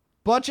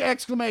 Bunch of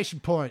exclamation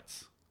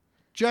points.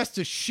 Just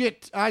a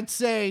shit, I'd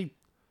say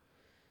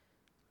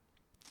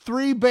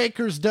 3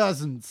 baker's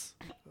dozens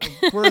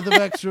worth of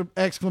extra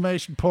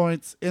exclamation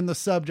points in the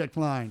subject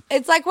line.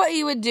 It's like what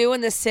you would do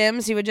in The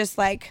Sims. You would just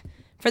like,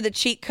 for the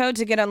cheat code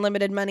to get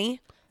unlimited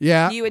money,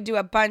 Yeah. you would do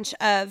a bunch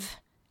of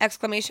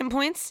exclamation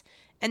points,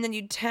 and then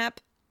you'd tap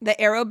the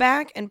arrow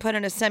back and put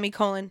in a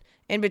semicolon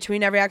in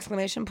between every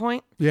exclamation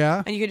point,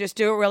 Yeah. and you could just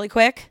do it really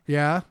quick.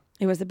 Yeah.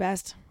 It was the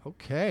best.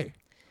 Okay.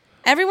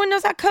 Everyone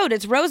knows that code.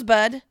 It's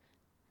Rosebud,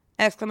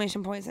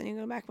 exclamation points, and you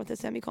go back with the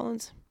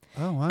semicolons.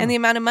 Oh, wow. And the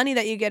amount of money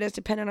that you get is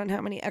dependent on how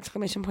many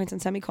exclamation points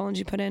and semicolons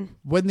you put in.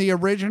 When the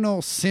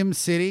original Sim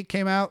City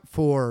came out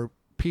for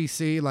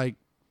PC, like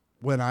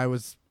when I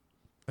was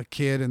a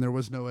kid and there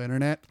was no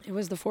internet, It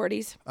was the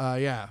 40s.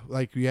 yeah,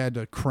 like you had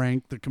to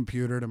crank the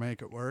computer to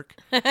make it work.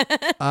 The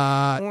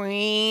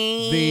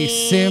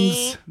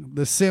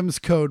Sims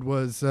code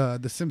was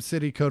the Sim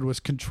City code was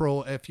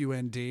Control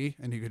FUND,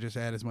 and you could just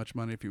add as much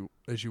money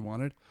as you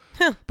wanted.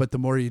 But the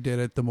more you did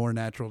it, the more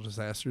natural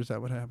disasters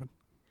that would happen.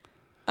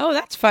 Oh,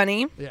 that's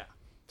funny. Yeah.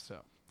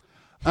 So,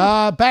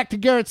 back to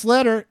Garrett's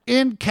letter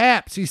in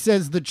caps. He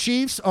says the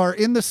Chiefs are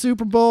in the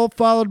Super Bowl,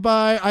 followed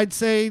by I'd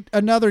say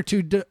another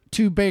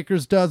two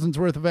baker's dozens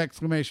worth of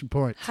exclamation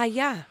points.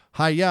 Hiya.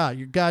 Hiya!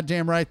 You're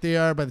goddamn right they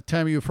are. By the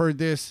time you've heard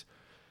this,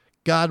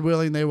 God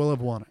willing, they will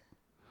have won it.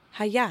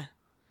 Hiya.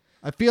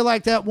 I feel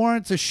like that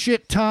warrants a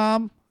shit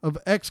tom of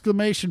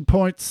exclamation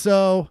points.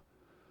 So,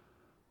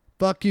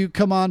 fuck you.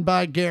 Come on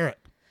by, Garrett.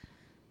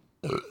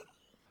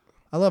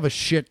 I love a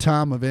shit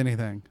tom of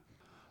anything.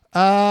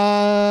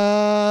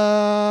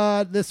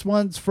 This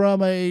one's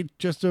from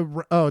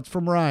it's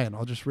from Ryan.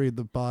 I'll just read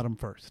the bottom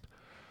first.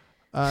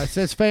 It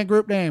says fan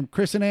group name,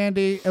 Chris and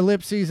Andy,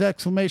 ellipses,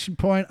 exclamation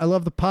point. I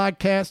love the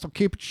podcast. I'll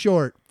keep it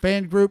short.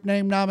 Fan group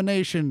name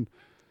nomination.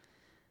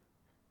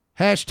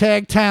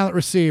 Hashtag talent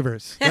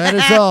receivers. That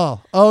is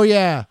all. Oh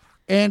yeah.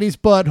 Andy's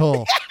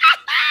butthole.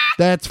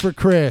 That's for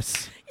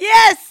Chris.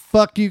 Yes.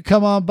 Fuck you,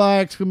 come on by,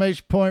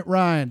 exclamation point,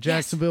 Ryan,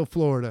 Jacksonville,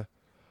 Florida.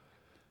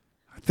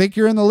 I think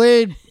you're in the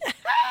lead.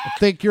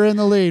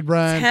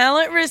 Ryan.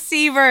 Talent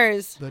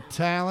receivers. The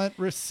talent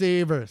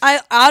receivers.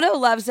 Otto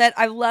loves it.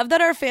 I love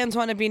that our fans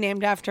want to be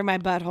named after my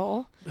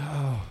butthole.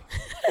 Oh.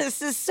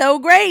 This is so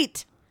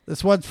great.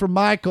 This one's from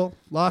Michael.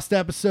 Lost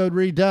episode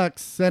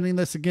Redux. Sending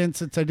this again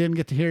since I didn't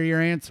get to hear your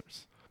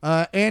answers.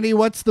 Andy,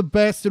 what's the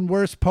best and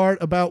worst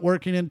part about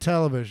working in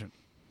television?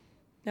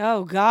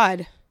 Oh,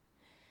 God.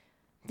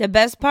 The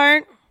best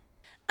part?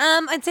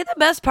 I'd say the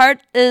best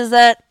part is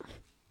that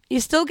you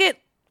still get,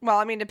 well,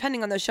 I mean,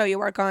 depending on the show you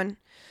work on,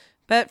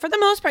 but for the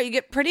most part, you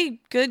get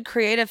pretty good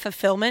creative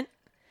fulfillment,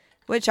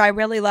 which I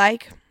really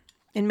like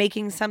in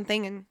making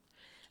something. And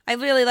I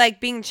really like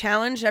being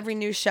challenged. Every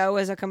new show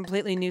is a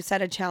completely new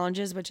set of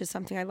challenges, which is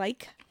something I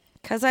like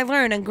because I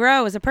learn and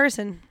grow as a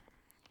person.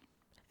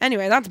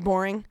 Anyway, that's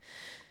boring.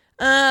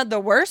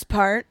 The worst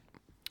part.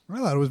 I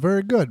thought it was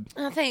very good.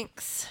 Oh,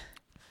 thanks.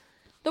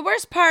 The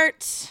worst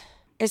part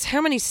is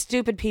how many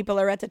stupid people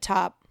are at the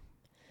top.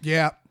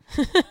 Yeah.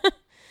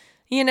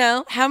 You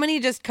know, how many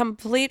just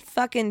complete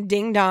fucking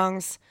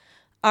ding-dongs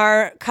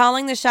are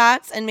calling the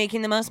shots and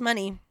making the most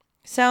money.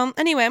 So,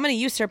 anyway, I'm going to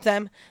usurp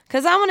them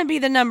because I want to be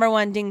the number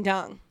one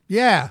ding-dong.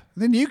 Yeah.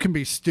 Then you can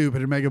be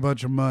stupid and make a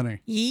bunch of money.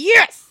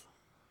 Yes!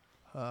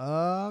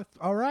 All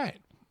right.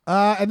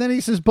 And then he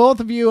says, both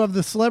of you of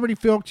the celebrity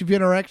folks you've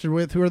interacted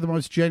with, who are the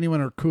most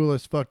genuine or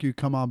coolest? Fuck you,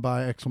 come on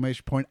by,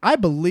 exclamation point. I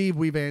believe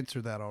we've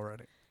answered that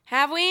already.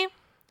 Have we?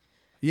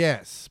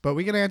 Yes, but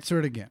we can answer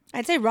it again.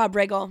 I'd say Rob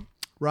Riggle.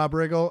 Rob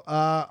Riggle.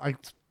 I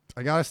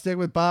gotta stick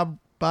with Bob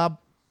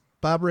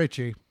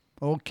Ritchie,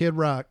 old Kid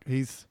Rock.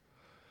 He's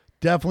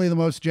definitely the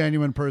most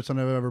genuine person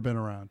I've ever been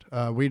around.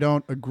 We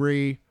don't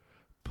agree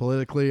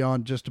politically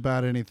on just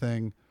about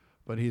anything,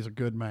 but he's a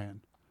good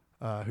man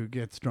who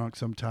gets drunk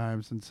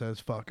sometimes and says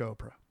 "fuck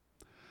Oprah."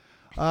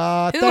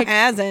 Who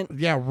hasn't?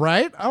 Yeah,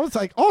 right. I was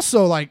like,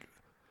 also like,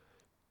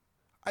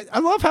 I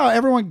love how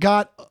everyone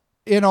got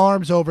in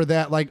arms over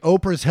that. Like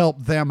Oprah's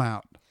helped them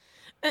out.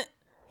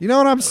 You know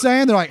what I'm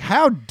saying? They're like,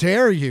 how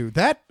dare you?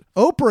 That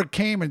Oprah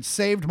came and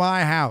saved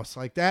my house.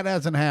 Like, that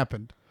hasn't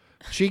happened.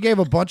 She gave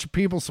a bunch of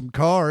people some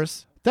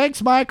cars.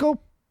 Thanks,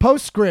 Michael.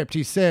 Postscript,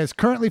 he says,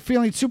 currently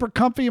feeling super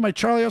comfy in my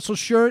Charlie Hustle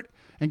shirt,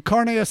 and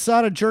carne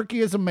asada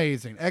jerky is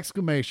amazing.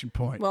 Exclamation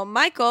point. Well,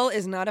 Michael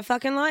is not a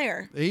fucking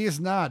liar. He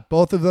is not.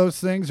 Both of those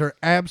things are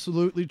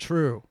absolutely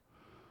true.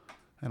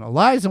 And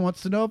Eliza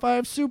wants to know if I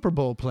have Super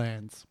Bowl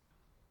plans.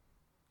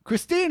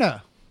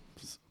 Christina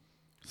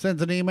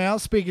sends an email.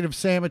 Speaking of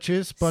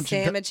sandwiches,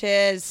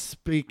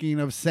 speaking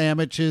of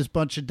sandwiches,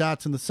 bunch of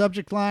dots in the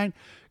subject line.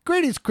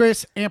 Greetings,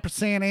 Chris,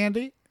 ampersand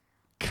Andy,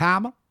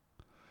 comma.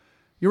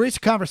 Your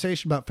recent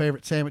conversation about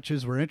favorite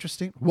sandwiches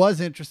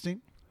was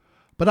interesting,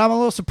 but I'm a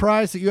little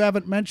surprised that you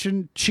haven't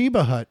mentioned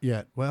Cheba Hut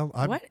yet. Well,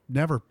 I've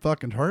never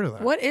fucking heard of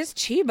that. What is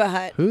Cheba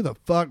Hut? Who the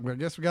fuck? I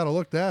guess we got to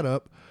look that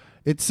up.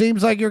 It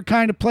seems like your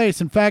kind of place.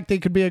 In fact, they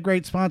could be a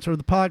great sponsor of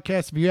the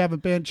podcast. If you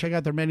haven't been, check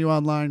out their menu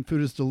online.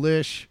 Food is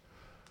delish.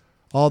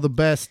 All the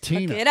best,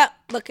 Tina.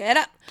 Look it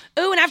up.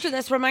 Ooh, and after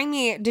this, remind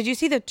me, did you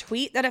see the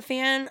tweet that a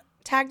fan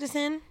tagged us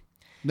in?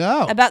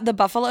 No. About the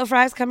buffalo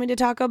fries coming to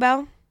Taco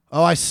Bell?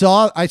 Oh, I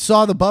saw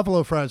the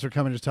buffalo fries are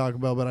coming to Taco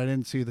Bell, but I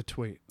didn't see the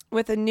tweet.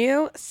 With a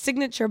new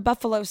signature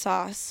buffalo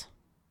sauce.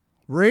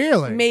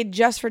 Really? Made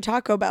just for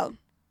Taco Bell.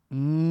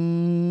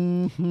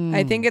 Mm-hmm.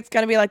 I think it's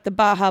going to be like the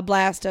Baja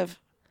Blast of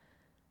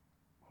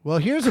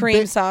here's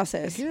cream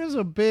sauces. Here's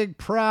a big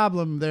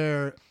problem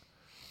there,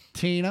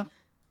 Tina.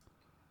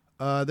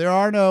 There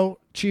are no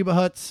Cheba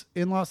Huts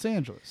in Los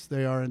Angeles.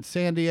 They are in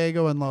San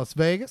Diego and Las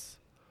Vegas.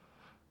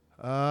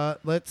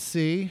 Let's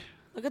see.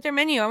 Look at their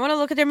menu. I want to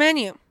look at their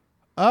menu.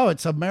 Oh,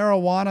 it's a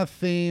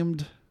marijuana-themed.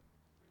 Do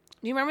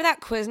you remember that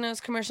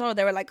Quiznos commercial where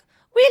they were like,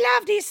 we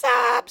love these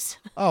subs?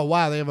 Oh,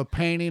 wow. They have a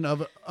painting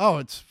of... Oh,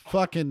 it's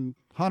fucking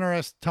Hunter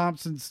S.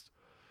 Thompson's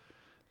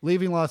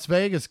Leaving Las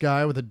Vegas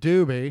guy with a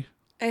doobie.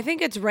 I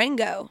think it's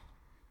Rango.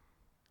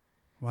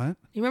 What?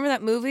 You remember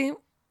that movie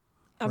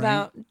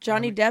about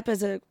Johnny Depp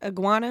as a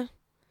iguana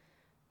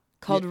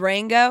called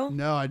Rango?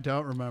 No, I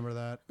don't remember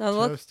that.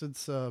 Toasted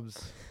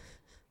subs.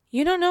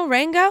 You don't know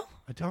Rango?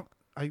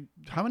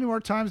 How many more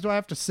times do I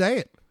have to say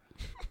it?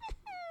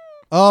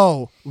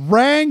 Oh,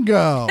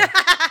 Rango.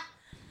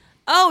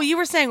 Oh, you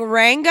were saying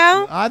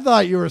Rango? I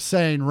thought you were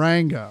saying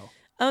Rango.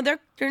 Oh, they're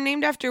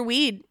named after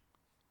weed.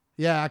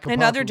 Yeah, Acapulco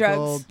and other drugs.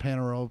 Gold,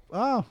 Panarol.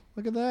 Oh,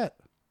 look at that.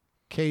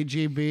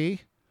 KGB.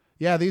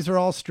 Yeah, these are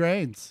all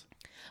strains.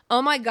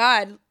 Oh my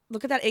God.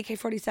 Look at that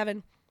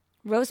AK-47.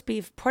 Roast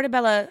beef,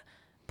 portobello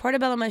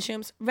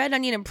mushrooms, red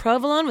onion, and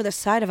provolone with a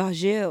side of au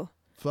jus.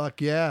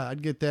 Fuck yeah.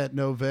 I'd get that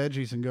no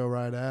veggies and go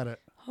right at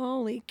it.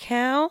 Holy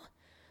cow.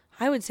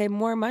 I would say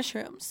more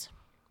mushrooms.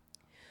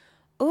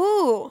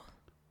 Ooh.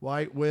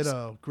 White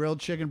Widow. Grilled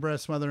chicken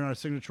breast smothered in our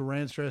signature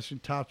ranch dressing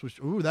topped with...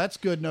 Ooh, that's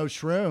good. No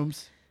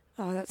shrooms.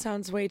 Oh, that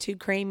sounds way too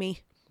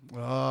creamy.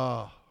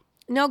 Oh.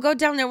 No, go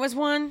down. There was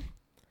one.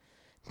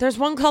 There's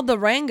one called the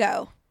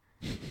Rango.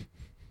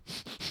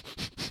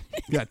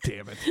 God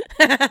damn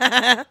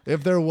it.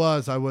 If there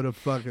was, I would have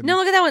fucking... No,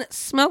 look at that one.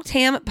 Smoked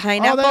ham,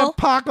 pineapple. Oh, they have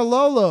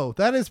Pacalolo.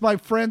 That is my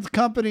friend's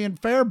company in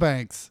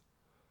Fairbanks.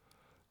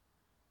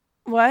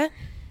 What?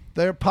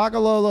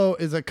 Pacalolo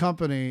is a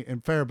company in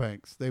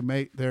Fairbanks.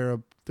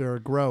 They're a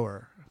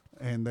grower,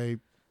 and they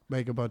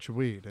make a bunch of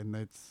weed, and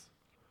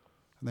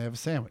they have a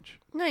sandwich.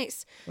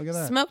 Nice. Look at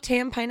that. Smoked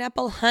ham,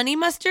 pineapple, honey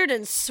mustard,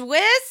 and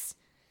Swiss.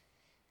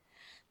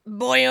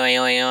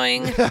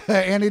 Boing.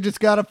 Andy just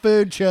got a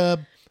food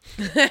chub.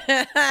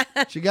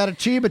 She got a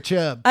Cheba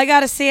chub. I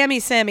got a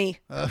Sammy Semi.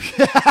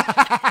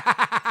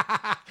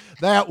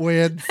 That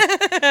wins.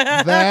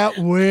 That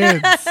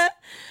wins.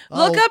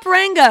 Look up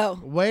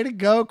Rango. Way to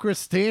go,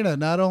 Christina.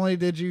 Not only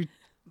did you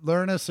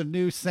learn us a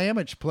new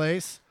sandwich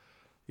place,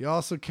 You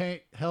also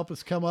can't help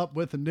us come up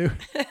with a new.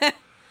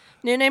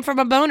 New name for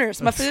my boners,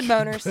 my food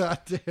boners. God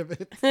damn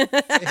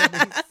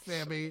it,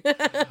 Sammy.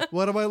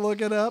 What am I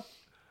looking up?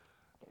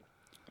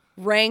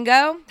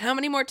 Rango. How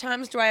many more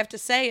times do I have to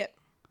say it?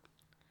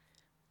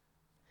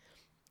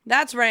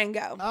 That's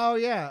Rango. Oh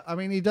yeah, I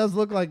mean he does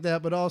look like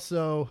that, but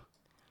also,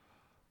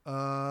 We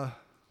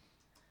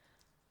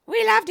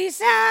love these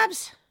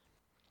subs.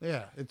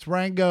 yeah, it's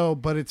Rango,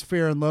 but it's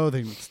Fear and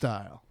Loathing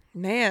style.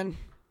 Man,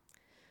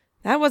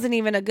 that wasn't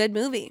even a good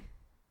movie.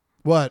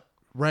 What,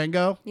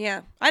 Rango?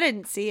 Yeah, I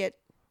didn't see it.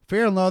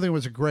 Fear and Loathing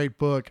was a great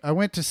book. I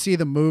went to see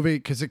the movie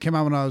because it came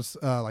out when I was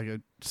like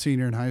a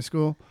senior in high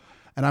school,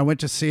 and I went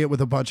to see it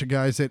with a bunch of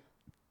guys that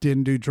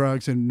didn't do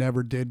drugs and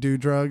never did do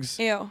drugs,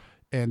 Ew.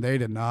 and they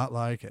did not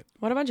like it.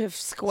 What a bunch of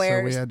So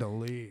squares. we had to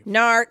leave.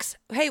 Narcs.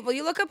 Hey, will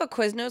you look up a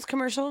Quiznos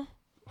commercial?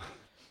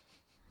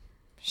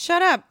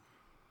 Shut up.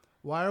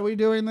 Why are we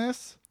doing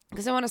this?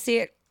 Because I want to see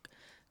it.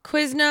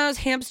 Quiznos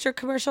hamster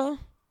commercial.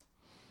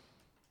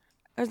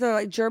 Is there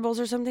like gerbils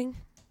or something?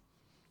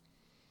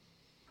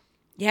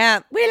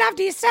 Yeah. We love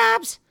these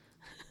subs.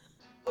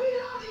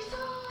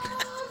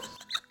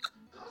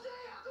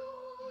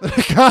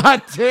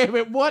 God damn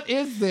it! What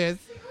is this?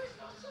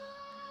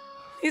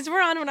 These were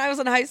on when I was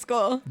in high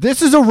school.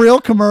 This is a real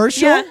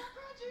commercial? Yeah.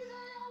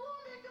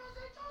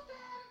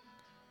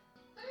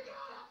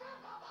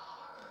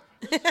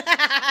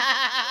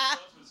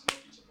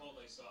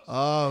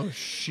 Oh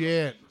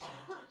shit.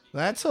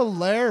 That's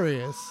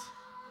hilarious.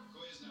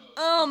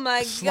 Oh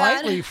my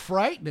Slightly god.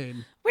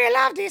 frightening. We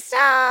love these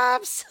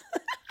subs.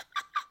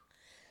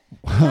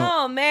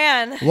 Oh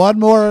man. One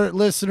more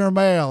listener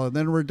mail and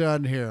then we're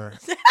done here.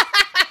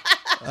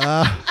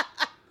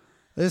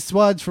 This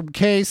one's from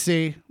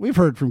Casey. We've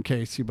heard from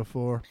Casey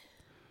before.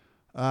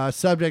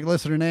 Subject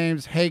listener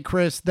names. Hey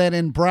Chris, then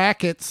in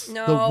brackets,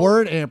 No. the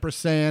word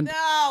ampersand,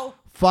 No.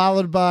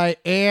 followed by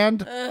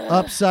and,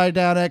 upside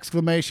down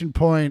exclamation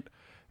point,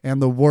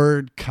 and the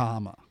word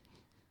comma.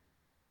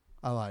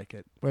 I like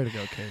it. Way to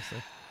go,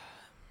 Casey.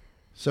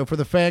 So for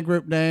the fan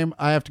group name,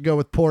 I have to go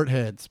with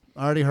Portheads.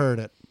 Already heard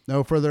it.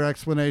 No further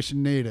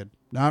explanation needed.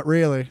 Not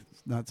really.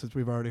 Not since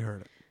we've already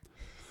heard it.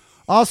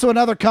 Also,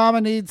 another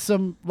comma needs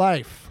some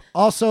life.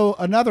 Also,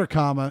 another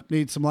comma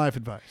needs some life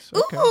advice.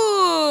 Okay.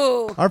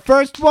 Ooh. Our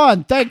first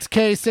one. Thanks,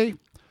 Casey.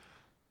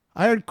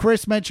 I heard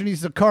Chris mention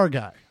he's a car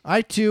guy.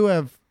 I, too,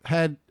 have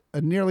had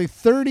a nearly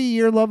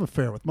 30-year love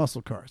affair with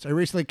muscle cars. I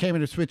recently came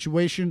in a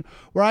situation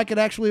where I could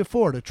actually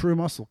afford a true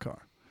muscle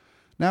car.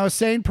 Now, a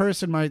sane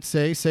person might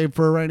say, save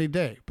for a rainy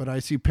day, but I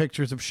see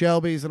pictures of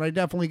Shelbys, and I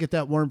definitely get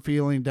that warm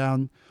feeling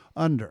down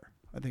under.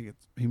 I think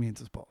he means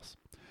his balls.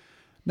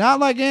 Not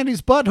like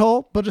Andy's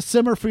butthole, but a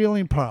similar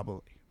feeling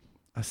probably.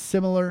 A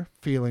similar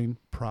feeling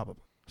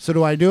probably. So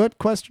do I do it?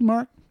 Question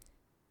mark.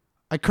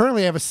 I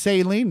currently have a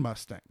Saline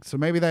Mustang, so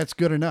maybe that's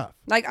good enough.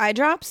 Like eye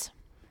drops?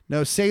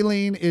 No,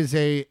 Saline is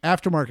a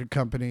aftermarket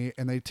company,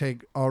 and they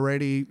take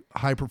already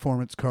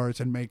high-performance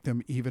cars and make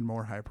them even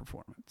more high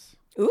performance.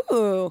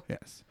 Ooh.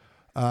 Yes.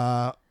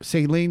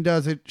 Saline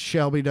does it.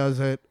 Shelby does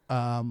it.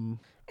 And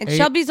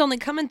Shelby's only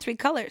come in 3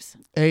 colors.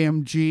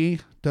 AMG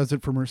does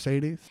it for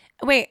Mercedes.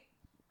 Wait.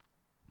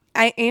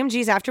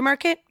 AMG's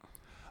aftermarket?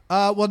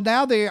 Well,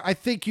 now I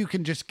think you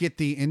can just get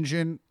the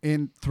engine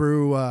in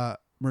through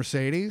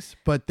Mercedes,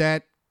 but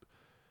that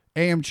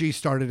AMG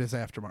started as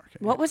aftermarket.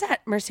 What was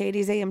that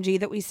Mercedes AMG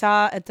that we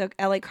saw at the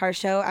LA car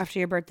show after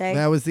your birthday?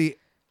 That was the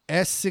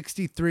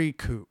S63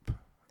 Coupe.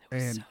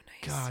 And so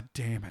nice. God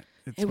damn it.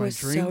 It's It my was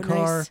dream so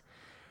car. nice.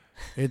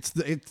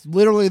 It's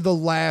literally the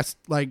last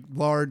like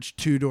large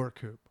 2-door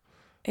coupe.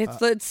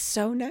 It's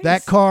so nice.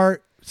 That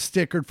car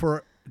stickered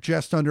for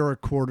just under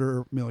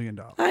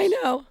 $250,000. I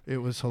know. It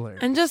was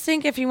hilarious. And just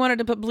think if you wanted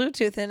to put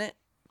Bluetooth in it.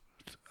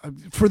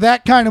 For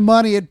that kind of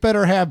money, it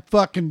better have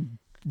fucking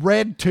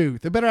red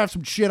tooth. It better have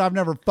some shit I've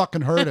never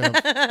fucking heard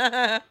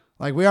of.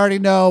 Like we already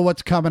know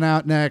what's coming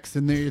out next,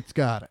 and it's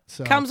got it.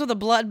 So Comes with a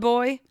blood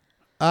boy.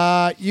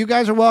 you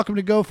guys are welcome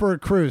to go for a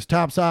cruise.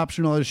 Top's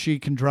optional as she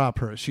can drop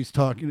hers. He's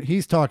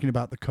talking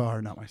about the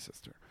car, not my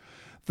sister.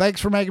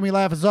 Thanks for making me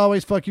laugh as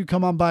always. Fuck you.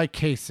 Come on by,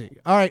 Casey.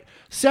 All right.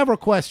 Several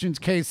questions,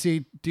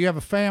 Casey. Do you have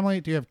a family?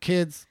 Do you have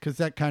kids? Because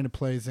that kind of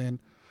plays in.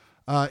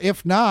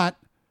 If not,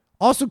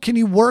 also, can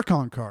you work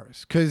on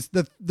cars? Because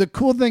the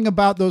cool thing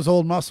about those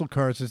old muscle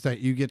cars is that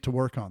you get to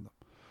work on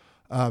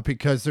them.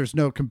 Because there's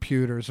no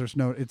computers.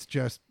 It's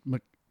just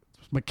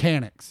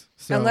mechanics.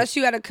 So, Unless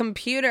you had a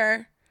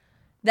computer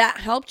that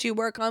helped you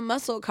work on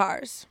muscle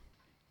cars.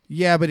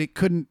 yeah,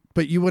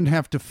 but you wouldn't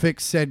have to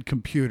fix said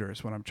computer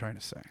is what I'm trying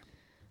to say.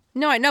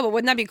 No, I know, but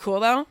wouldn't that be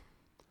cool though?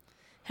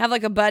 Have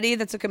like a buddy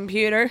that's a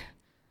computer.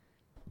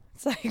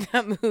 It's like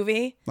that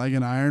movie. Like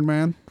an Iron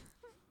Man?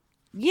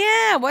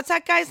 Yeah, what's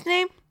that guy's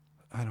name?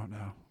 I don't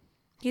know.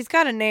 He's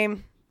got a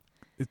name.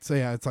 It's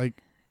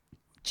like,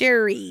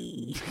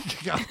 Jerry.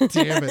 God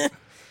damn it.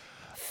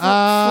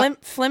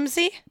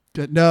 Flimsy?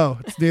 No,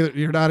 it's neither.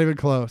 You're not even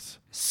close.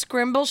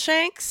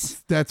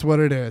 Scrimbleshanks? That's what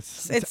it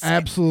is. It's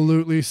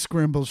absolutely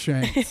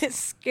Scrimbleshanks.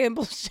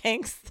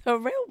 Skimbleshanks, the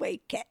railway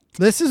cat.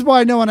 This is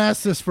why no one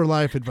asks us for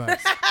life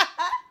advice.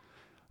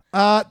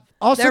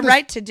 Also, They're this-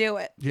 right to do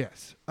it.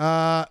 Yes.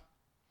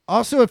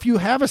 Also, if you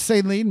have a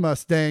Saline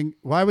Mustang,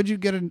 why would you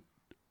get an?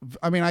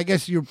 I mean, I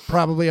guess you're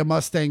probably a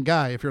Mustang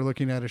guy if you're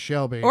looking at a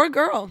Shelby. Or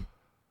girl.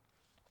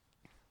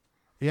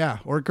 Yeah,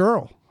 or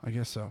girl. I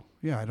guess so.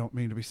 Yeah, I don't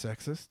mean to be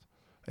sexist.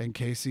 And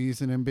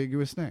Casey's an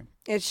ambiguous name.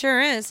 It sure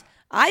is.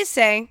 I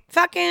say,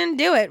 fucking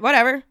do it.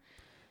 Whatever.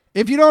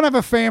 If you don't have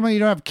a family, you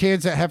don't have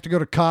kids that have to go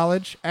to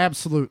college,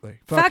 absolutely.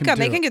 Fuck Fucking them. do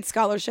They can it. get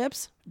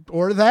scholarships.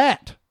 Or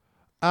that.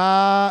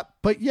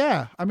 But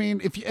yeah, I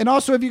mean, and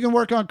also if you can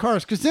work on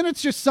cars, because then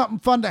it's just something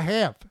fun to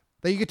have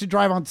that you get to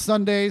drive on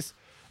Sundays,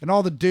 and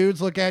all the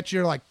dudes look at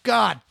you like,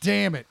 God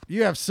damn it,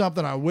 you have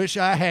something I wish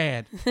I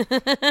had.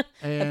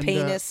 And, A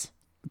penis.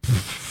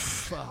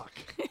 Fuck.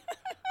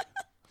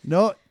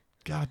 No,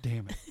 God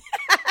damn it.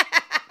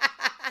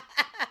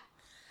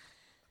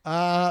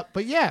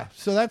 But yeah,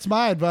 so that's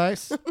my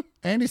advice.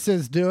 Andy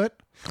says do it.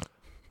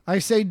 I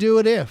say do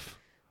it if.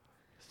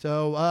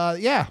 So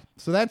yeah,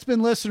 so that's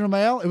been listener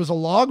mail. It was a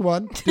long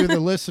one to do the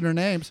listener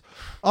names.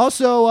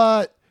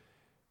 Also,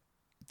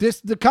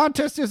 the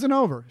contest isn't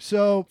over.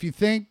 So if you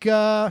think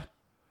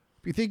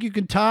you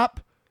can top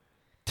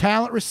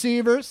talent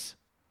receivers,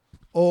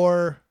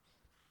 or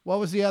what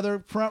was the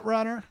other front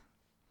runner?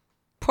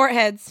 Port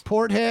heads.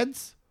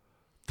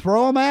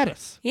 Throw them at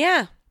us.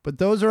 Yeah. But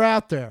those are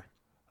out there.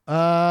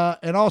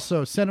 And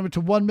also send them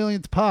to 1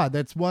 millionth pod.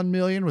 That's 1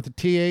 million with a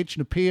TH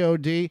and a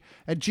POD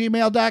at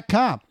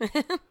gmail.com.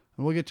 And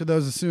we'll get to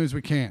those as soon as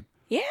we can.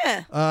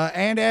 Yeah.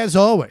 And as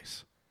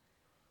always,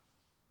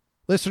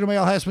 Listener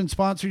Mail has been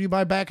sponsored to you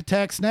by Back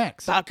Attack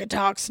Snacks. Bucket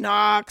Talk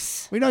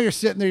Snocks. We know you're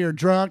sitting there, you're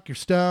drunk, you're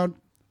stoned.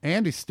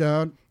 Andy's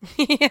stoned.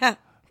 Yeah.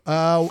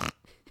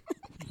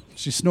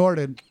 She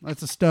snorted.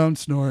 That's a stone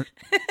snort.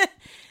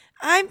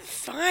 I'm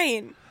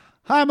fine.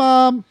 Hi,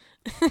 Mom.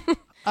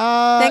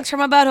 Thanks for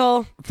my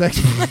butthole. Thanks.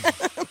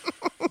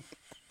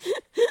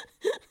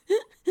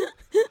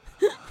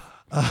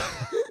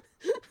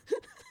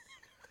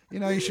 You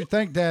know, you should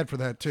thank Dad for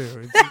that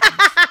too.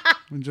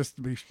 And just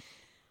to be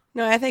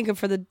No, I thank him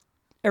for the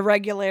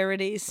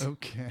irregularities.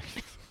 okay.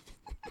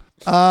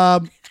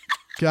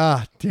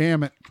 God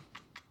damn it!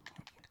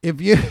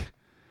 If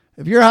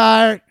you're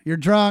high, you're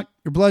drunk,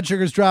 your blood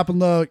sugar's dropping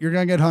low, you're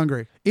gonna get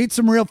hungry. Eat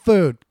some real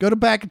food. Go to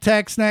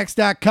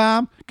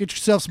backattacksnacks.com. Get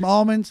yourself some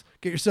almonds.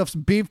 Get yourself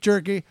some beef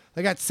jerky.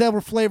 They got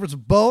several flavors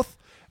of both,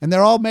 and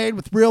they're all made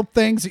with real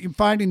things that you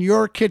find in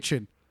your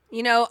kitchen.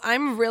 You know,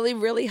 I'm really,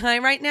 really high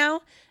right now,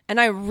 and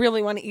I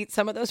really want to eat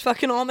some of those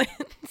fucking almonds.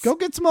 Go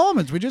get some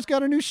almonds. We just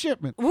got a new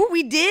shipment. Ooh,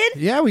 we did?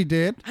 Yeah, we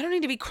did. I don't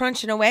need to be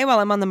crunching away while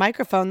I'm on the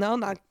microphone, though.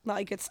 Not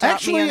like it's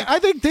stopped me. Actually, I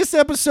think this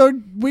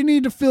episode, we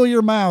need to fill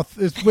your mouth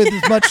with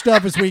as much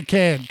stuff as we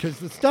can, because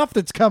the stuff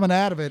that's coming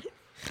out of it,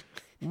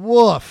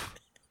 woof.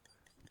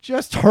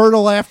 Just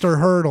hurdle after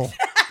hurdle.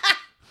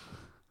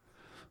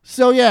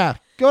 So, yeah,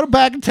 go to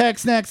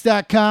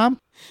backattacksnacks.com.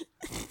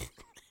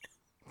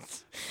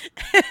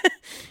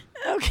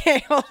 Okay,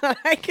 hold on.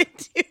 I can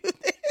do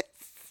this.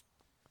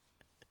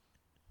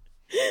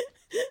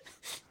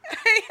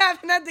 I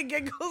haven't had the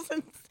giggles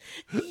in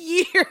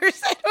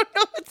years. I don't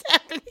know what's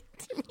happening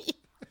to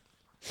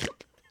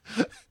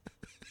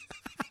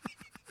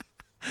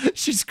me.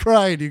 She's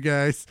crying, you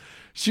guys.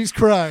 She's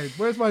crying.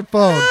 Where's my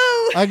phone?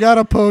 Oh. I got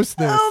to post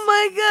this. Oh,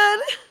 my God.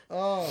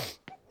 Oh,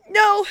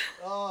 No.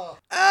 oh,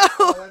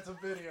 Oh, that's a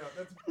video.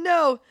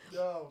 no.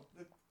 No.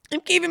 I'm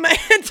keeping my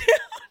head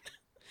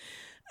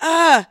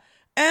down.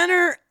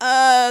 Enter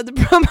the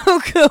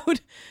promo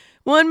code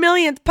 1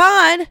 millionth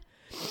pod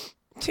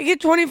to get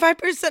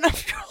 25%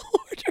 off your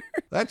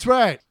order. That's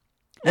right.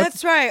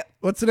 That's right.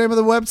 What's the name of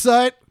the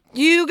website?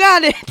 You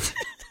got it.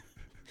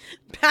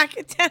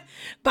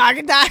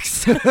 Pocket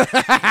Docs.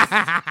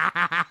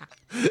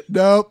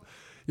 Nope.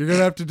 You're going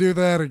to have to do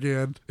that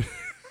again.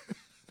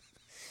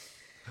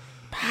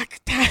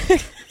 Pocket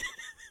Docs.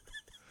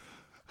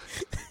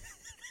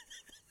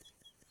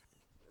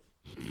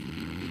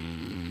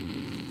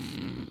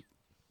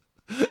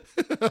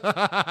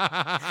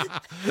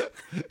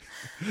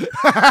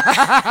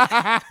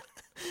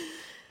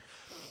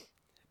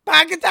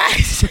 Pocket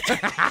Docs.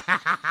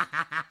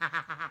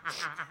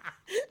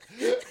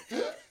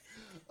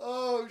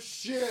 Oh,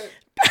 shit.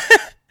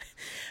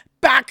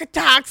 Pocket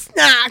Docs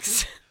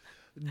Snacks.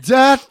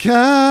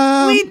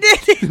 .com. We did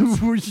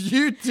it.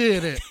 You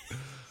did it.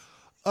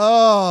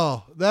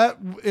 Oh, that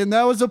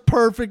was a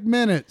perfect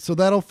minute. So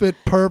that'll fit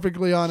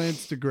perfectly on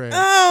Instagram.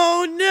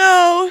 Oh,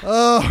 no.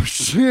 Oh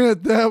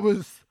shit, that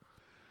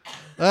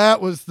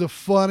was the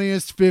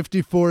funniest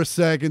 54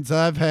 seconds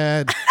I've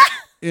had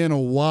in a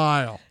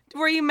while.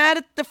 Were you mad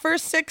at the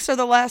first 6 or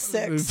the last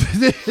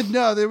 6?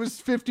 No, there was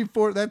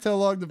 54. That's how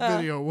long the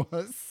video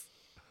was.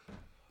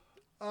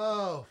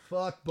 Oh,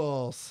 fuck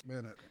balls.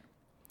 Minute.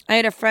 I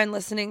had a friend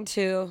listening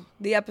to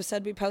the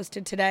episode we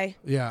posted today,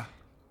 Yeah.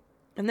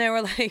 and they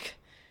were like,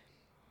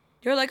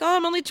 "You're like, oh,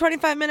 I'm only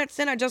 25 minutes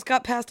in. I just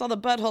got past all the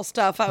butthole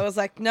stuff." I was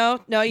like, "No,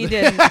 you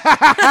didn't.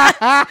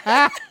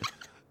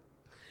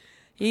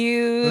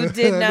 You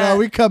did not. No,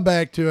 we come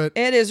back to it.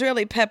 It is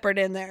really peppered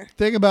in there.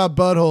 Thing about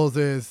buttholes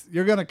is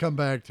you're going to come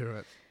back to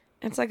it.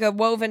 It's like a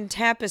woven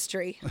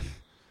tapestry.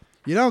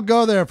 You don't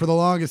go there for the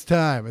longest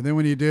time, and then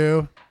when you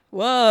do,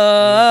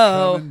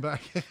 Whoa. coming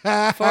back.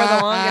 For the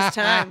longest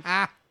time.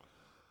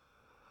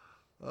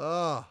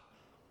 Oh,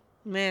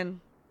 Man.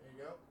 there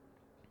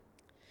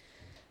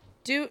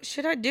you go.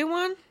 Should I do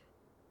one?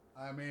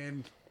 I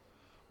mean,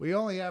 we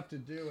only have to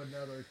do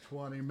another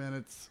 20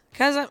 minutes.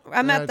 Because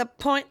I'm at Right. the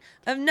point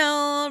of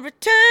no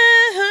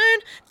return.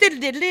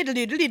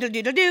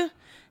 Diddle-diddle-diddle-diddle-diddle-diddle-diddle-do.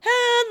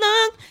 How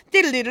long?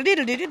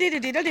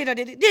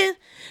 Diddle-diddle-diddle-diddle-diddle-diddle-diddle-do.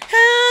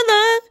 How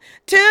long?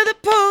 To the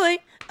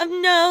point of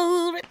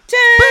no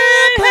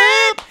return.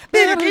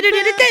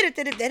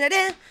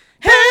 Diddle-diddle-diddle-diddle-diddle-diddle-diddle.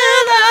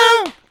 How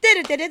long?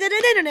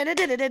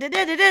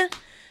 Diddle-diddle-diddle-diddle-diddle-diddle-diddle.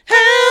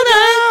 How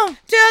long?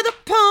 To the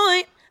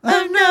point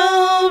of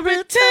no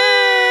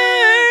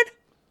return.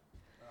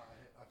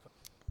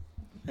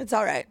 It's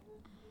all right.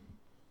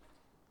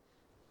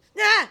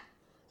 Ah!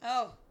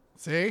 Oh,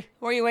 See?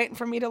 were you waiting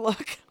for me to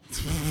look?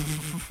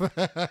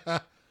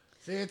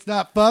 See, it's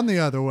not fun the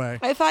other way.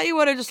 I thought you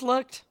would have just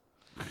looked.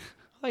 I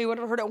thought you would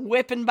have heard it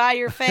whipping by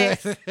your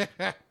face.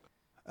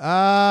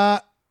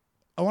 I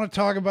want to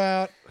talk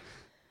about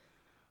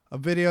a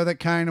video that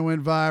kind of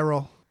went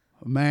viral.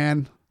 A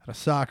man at a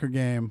soccer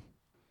game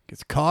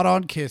gets caught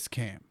on kiss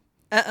cam.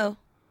 Uh-oh.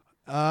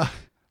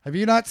 Have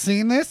you not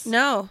seen this?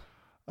 No.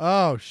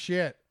 Oh,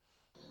 shit.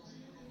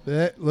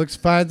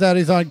 Finds out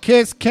he's on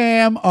kiss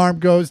cam, arm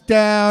goes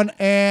down,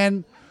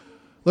 and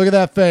look at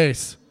that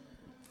face.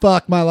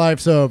 Fuck, my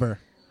life's over.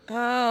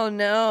 Oh,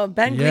 no.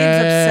 Ben Green's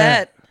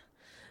Yeah. upset.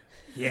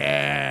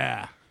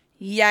 Yeah.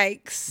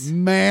 Yikes.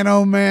 Man,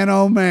 oh man,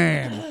 oh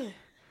man.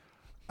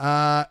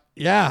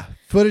 Yeah.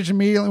 Footage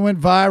immediately went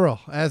viral.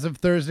 As of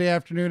Thursday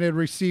afternoon, it had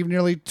received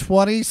nearly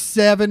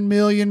 27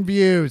 million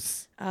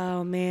views.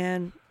 Oh,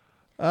 man.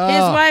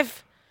 Oh.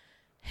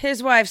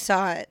 His wife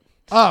saw it.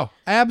 Oh,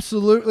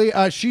 absolutely.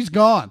 She's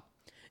gone.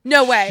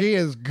 No way. She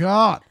is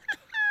gone.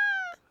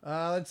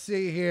 Let's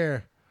see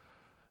here.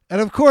 And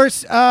of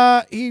course,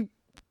 he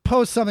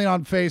posts something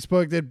on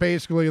Facebook that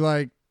basically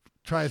like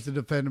tries to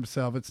defend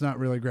himself. It's not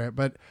really great,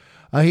 but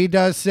he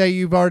does say,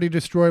 "You've already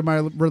destroyed my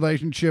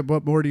relationship.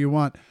 What more do you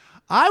want?"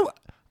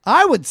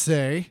 I would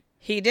say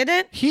He did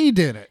it? he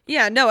did it.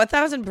 Yeah, no,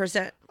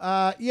 1,000%.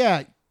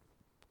 Yeah.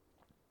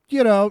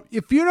 You know,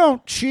 if you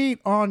don't cheat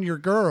on your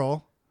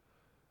girl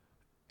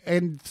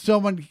and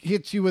someone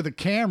hits you with a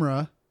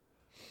camera,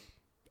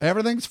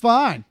 everything's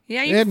fine.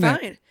 Yeah, you're isn't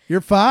it? fine.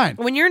 You're fine.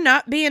 When you're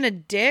not being a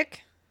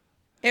dick,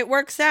 it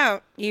works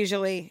out,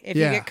 usually, if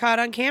Yeah. you get caught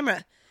on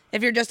camera.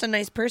 If you're just a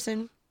nice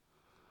person.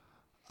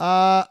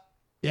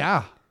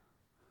 Yeah.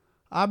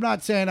 I'm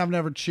not saying I've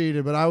never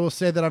cheated, but I will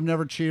say that I've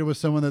never cheated with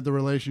someone that the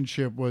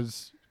relationship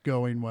was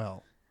going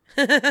well.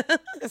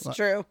 That's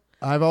true.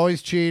 I've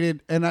always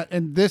cheated,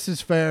 and this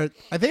is fair.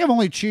 I think I've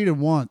only cheated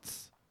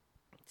once,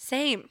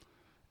 Same.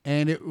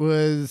 and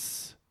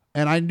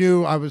I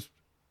knew I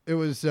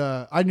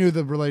knew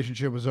the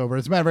relationship was over.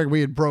 As a matter of fact,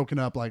 we had broken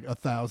up like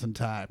 1,000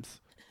 times,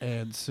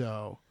 and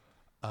so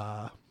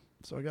I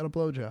got a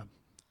blowjob,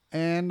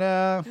 and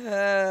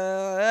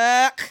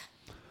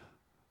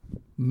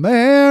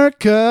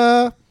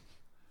America.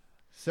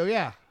 So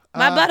yeah,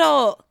 My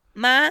butthole.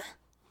 My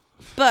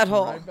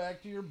butthole. right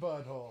back to your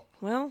butthole.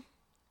 Well,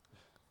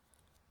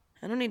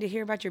 I don't need to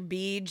hear about your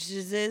beads.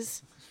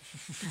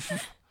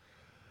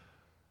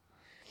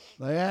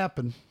 They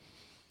happen.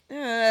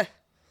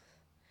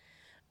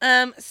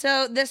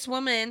 So this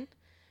woman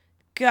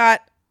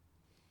got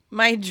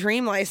my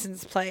dream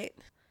license plate.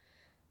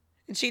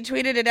 And she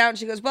tweeted it out and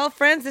she goes, "Well,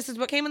 friends, this is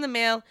what came in the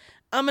mail.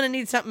 I'm going to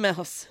need something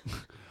else."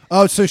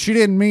 Oh, so she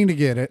didn't mean to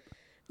get it.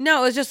 No,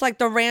 it was just like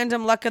the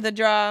random luck of the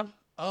draw.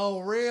 Oh,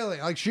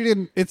 really? Like she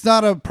didn't. It's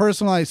not a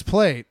personalized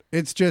plate.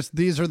 It's just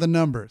these are the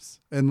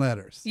numbers and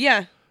letters.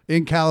 Yeah.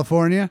 In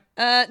California?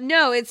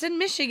 No, it's in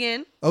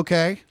Michigan.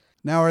 Okay.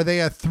 Now, are they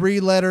a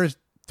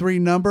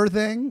 3-number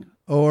thing?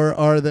 Or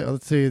are they,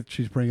 let's see,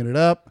 she's bringing it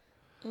up.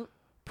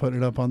 Put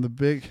it up on the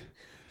big.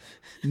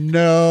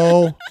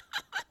 No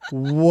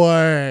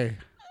way.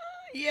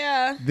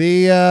 Yeah.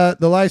 The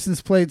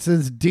license plate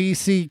says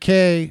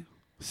DCK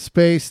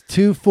space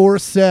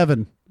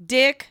 247.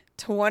 Dick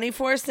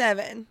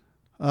 24/7.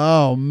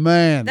 Oh,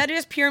 man. That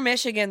is pure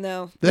Michigan,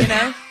 though. You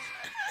know?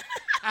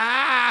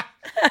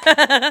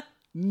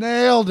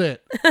 Nailed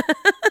it.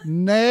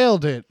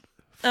 Nailed it.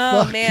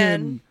 Oh, Fucking-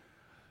 man.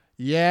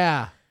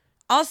 Yeah.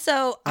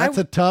 Also, That's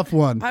a tough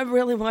one. I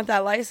really want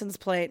that license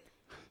plate.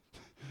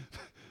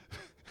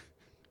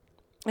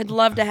 I'd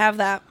love to have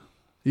that.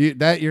 You're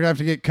going to have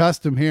to get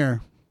custom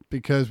here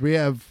because we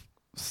have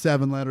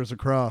 7 letters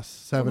across.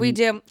 7. We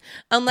do.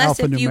 Unless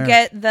if you alphanumeric.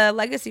 get the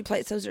legacy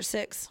plates, those are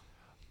 6.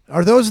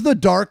 Are those the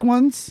dark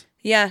ones?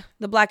 Yeah,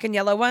 the black and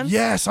yellow ones.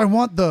 Yes, I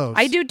want those.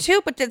 I do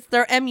too, but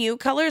they're MU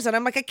colors, and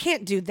I'm like, I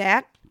can't do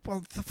that.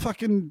 Well, the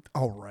fucking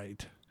all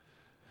right.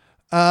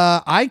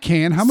 I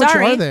can. How much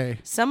Sorry. are they?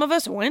 Some of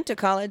us went to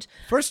college.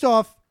 First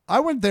off, I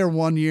went there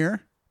 1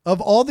 year. Of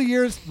all the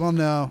years, well,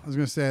 no, I was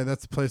going to say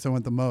that's the place I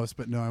went the most,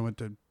 but no, I went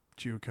to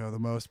JUCO the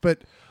most.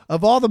 But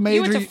of all the You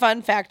major, went to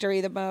Fun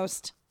Factory the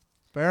most.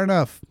 fair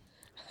enough.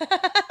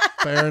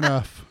 Fair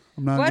enough.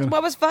 I'm not gonna...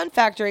 What was Fun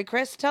Factory,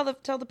 Chris? Tell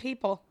the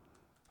people.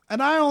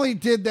 And I only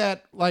did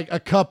that like a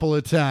couple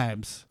of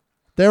times.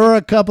 There were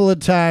a couple of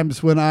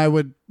times when I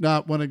would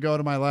not want to go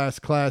to my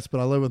last class, but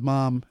I live with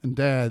mom and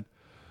dad.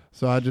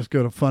 So I just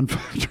go to Fun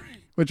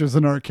Factory, which is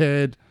an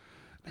arcade,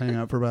 hang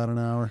out for about an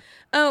hour.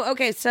 Oh,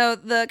 okay. So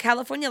the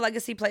California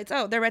Legacy plates.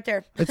 Oh, they're right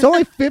there. It's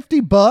only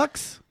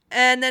 $50.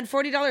 And then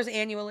 $40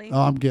 annually.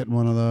 Oh, I'm getting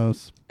one of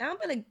those. I'm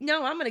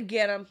gonna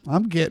get them.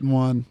 I'm getting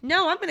one.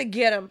 No, I'm gonna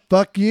get them.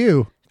 Fuck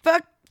you.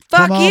 Fuck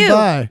Come on you.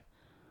 by.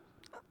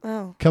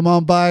 Oh, Come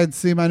on by and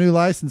see my new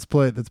license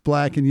plate that's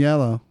black and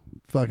yellow.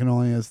 Fucking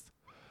only is.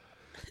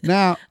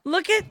 Now,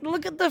 look at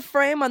the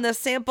frame on the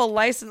sample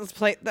license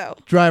plate, though.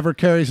 driver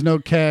carries no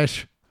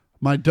cash.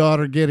 My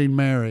daughter getting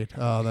married.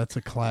 Oh, that's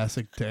a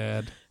classic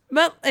dad.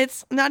 But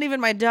it's not even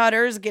my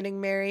daughter's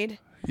getting married.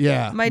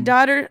 Yeah. My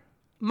daughter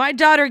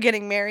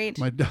getting married.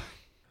 I love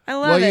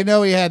Well, it. you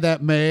know he had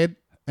that made,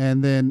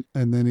 and then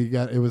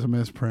it was a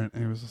misprint,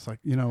 and he was just like,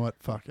 you know what,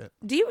 fuck it.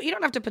 You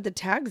don't have to put the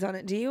tags on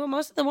it, do you?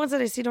 Most of the ones that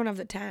I see don't have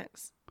the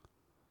tags.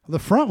 The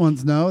front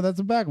ones, no, that's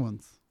the back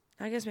ones.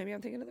 I guess maybe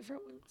I'm thinking of the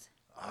front ones.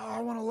 Oh,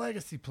 I want a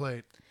legacy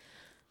plate.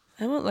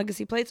 I want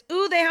legacy plates.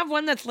 Ooh, they have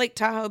one that's Lake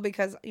Tahoe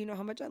because you know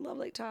how much I love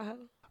Lake Tahoe.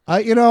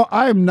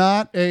 I'm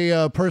not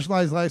a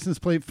personalized license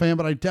plate fan,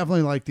 but I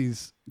definitely like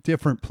these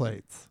different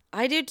plates.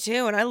 I do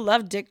too, and I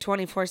love Dick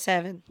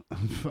 24/7.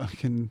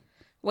 Fucking.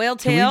 Whale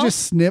Can tail. we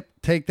just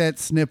take that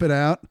snippet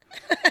out?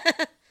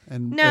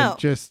 And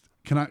because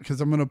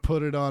I'm gonna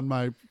put it on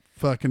my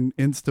fucking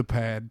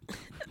Instapad.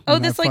 Oh,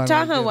 when I this Lake finally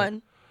Tahoe get it.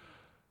 one.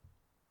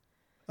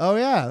 Oh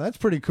yeah, that's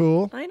pretty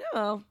cool. I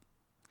know.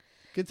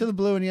 Get to the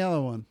blue and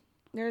yellow one.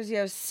 There's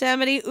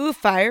Yosemite. Ooh,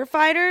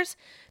 firefighters.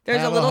 There's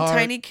Have a a little heart.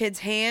 tiny kid's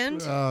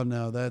hand. Oh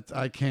no,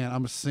 I can't.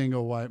 I'm a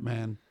single white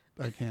man.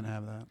 I can't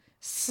have that.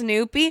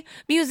 Snoopy.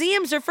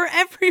 Museums are for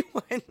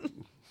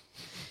everyone.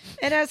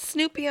 It has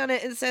Snoopy on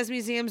it. It says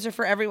museums are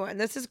for everyone.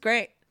 This is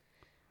great.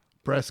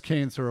 Breast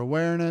cancer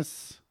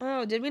awareness.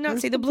 Oh, did we not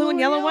Where's see the blue and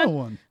yellow one?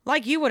 one?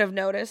 Like you would have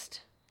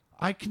noticed.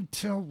 I can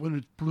tell when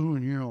it's blue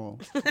and yellow.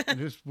 I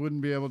just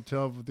wouldn't be able to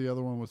tell if the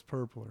other one was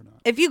purple or not.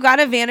 If you got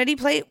a vanity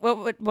plate, what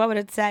would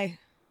it say?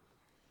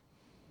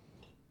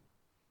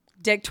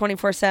 Dick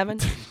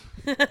 24/7.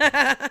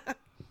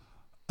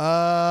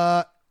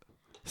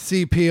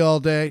 CP all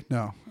day.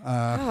 No.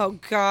 Oh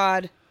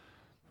God.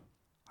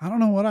 I don't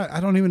know what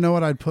I don't even know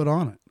what I'd put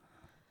on it.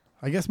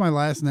 I guess my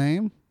last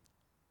name.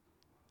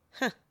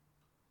 Huh.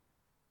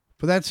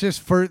 But that's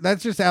just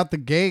out the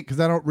gate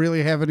because I don't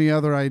really have any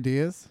other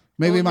ideas.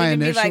 Maybe Well, my you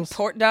can initials. be like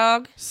Port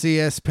Dog.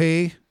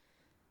 CSP.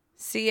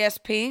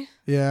 CSP.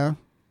 Yeah,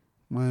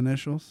 my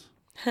initials.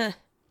 Huh.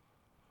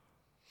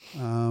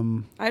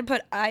 I'd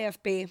put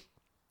IFB.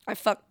 I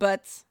fuck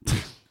butts.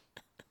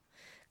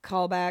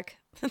 Callback.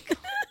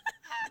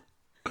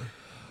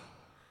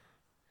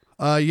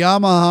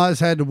 Yamaha has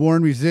had to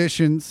warn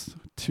musicians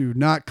to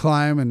not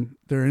climb in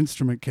their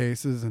instrument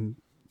cases and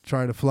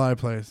try to fly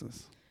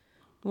places.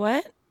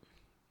 What?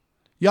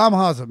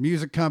 Yamaha's a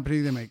music company.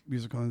 They make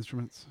musical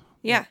instruments.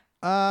 Yeah.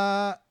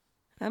 Uh,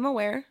 I'm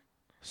aware.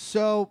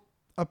 So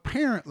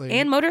apparently,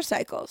 And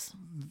motorcycles.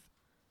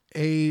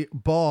 a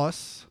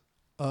boss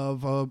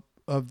of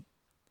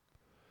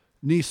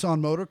Nissan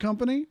Motor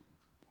Company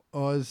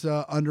was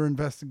under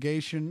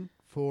investigation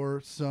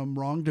for some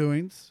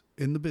wrongdoings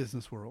in the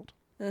business world,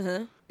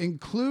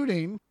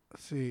 including,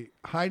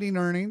 hiding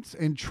earnings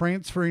and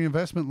transferring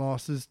investment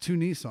losses to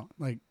Nissan.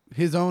 Like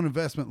his own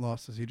investment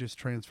losses, he just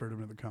transferred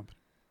them to the company.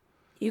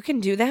 You can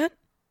do that?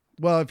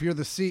 Well, if you're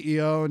the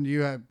CEO and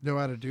you know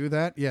how to do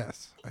that,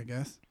 yes, I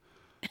guess.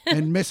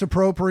 And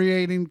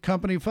misappropriating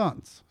company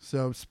funds,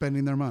 so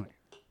spending their money.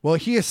 Well,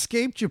 he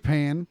escaped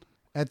Japan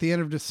at the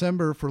end of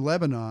December for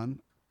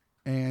Lebanon,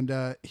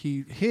 and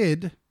he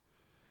hid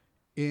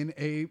in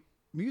a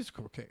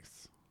musical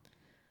case.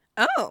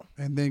 Oh.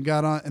 And then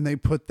got on, and they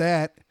put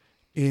that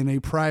in a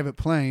private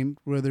plane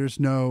where there's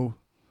no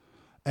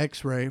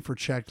X-ray for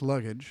checked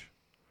luggage.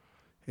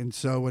 And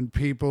so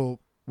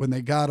when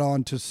they got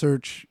on to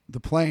search the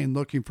plane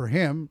looking for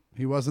him,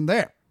 he wasn't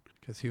there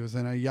because he was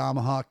in a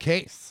Yamaha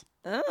case.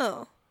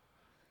 Oh.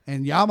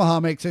 And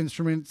Yamaha makes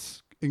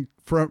instruments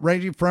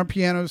ranging from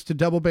pianos to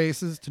double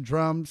basses to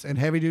drums and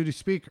heavy-duty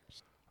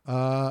speakers.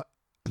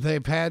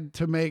 They've had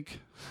to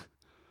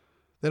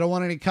they don't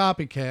want any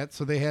copycats,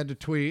 so they had to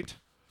tweet,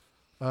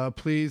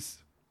 please,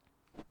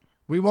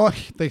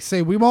 they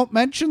say we won't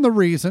mention the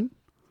reason,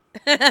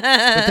 but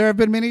there have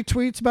been many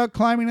tweets about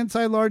climbing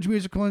inside large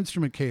musical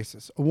instrument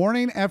cases. A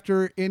warning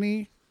after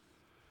any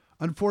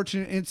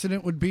unfortunate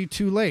incident would be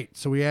too late,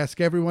 so we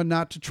ask everyone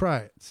not to try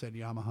it, said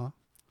Yamaha.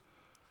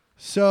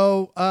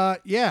 So,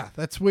 yeah,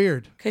 that's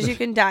weird. Because you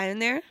can die in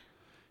there?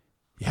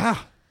 Yeah.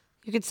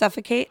 You could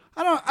suffocate?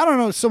 I don't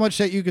know so much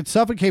that you could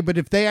suffocate, but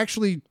if they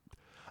actually,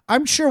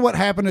 I'm sure what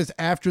happened is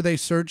after they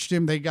searched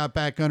him, they got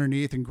back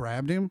underneath and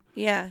grabbed him.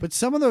 Yeah. But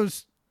some of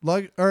those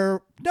I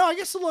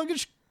guess the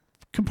luggage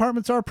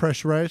compartments are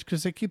pressurized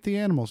because they keep the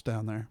animals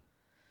down there.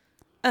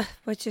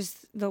 Which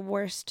is the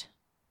worst.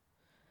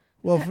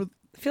 Well,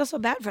 feel so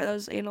bad for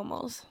those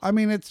animals. I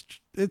mean,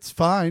 it's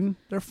fine.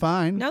 They're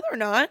fine. No, they're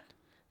not.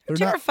 They're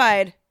They're not-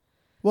 terrified.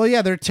 Well,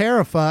 yeah, they're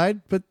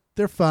terrified, but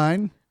they're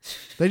fine.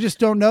 They just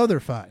don't know they're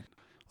fine.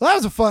 Well, that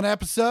was a fun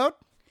episode.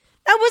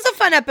 That was a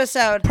fun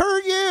episode.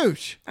 Per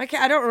use. I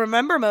don't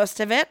remember most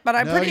of it, but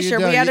I'm No, pretty you sure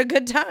don't. we had You- a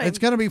good time. It's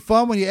going to be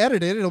fun when you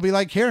edit it. It'll be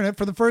like hearing it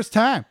for the first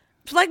time.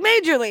 It's like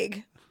Major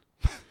League.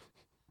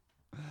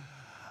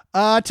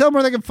 Tell them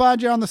where they can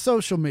find you on the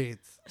social medias.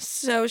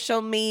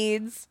 Social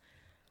meds.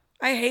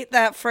 I hate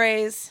that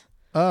phrase.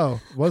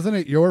 Oh, wasn't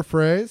it your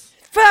phrase?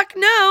 Fuck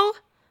no.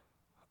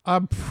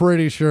 I'm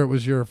pretty sure it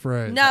was your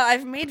phrase. No,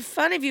 I've made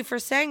fun of you for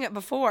saying it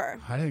before.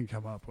 I didn't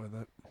come up with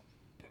it.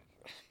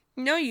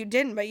 No, you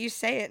didn't, but you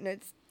say it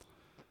and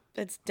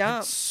it's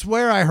dumb.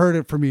 Swear I heard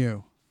it from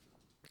you.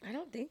 I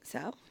don't think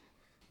so.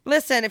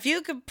 Listen, if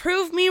you could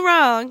prove me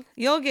wrong,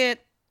 you'll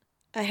get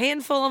a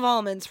handful of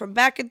almonds from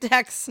Back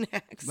Attack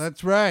Snacks.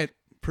 That's right.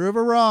 Prove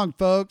her wrong,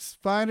 folks.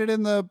 Find it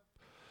in the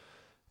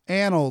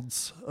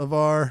annals of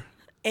our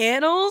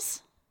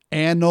Annals?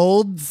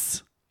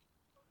 annals,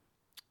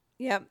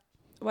 Yep.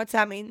 What's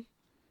that mean?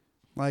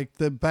 like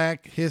the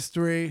back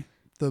history,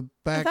 the I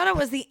back. thought it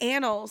was the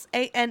annals.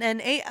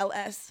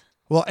 ANNALS.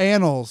 Well,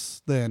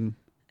 annals then.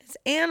 It's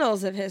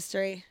annals of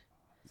history.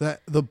 The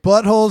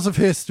buttholes of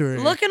history.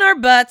 Look in our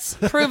butts.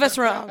 Prove us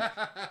wrong.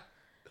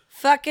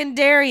 Fucking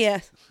dare you.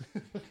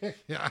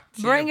 Yeah.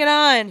 Bring it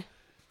on.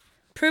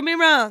 Prove me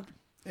wrong.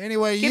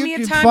 Anyway, Give me you a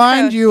can time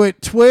find code. you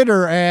at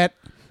Twitter at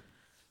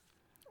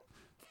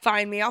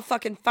Find me. I'll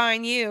fucking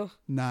find you.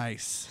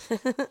 nice.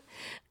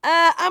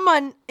 I'm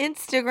on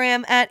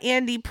Instagram at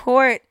Andy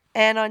Port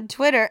and on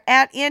Twitter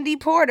at Andy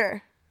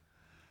Porter.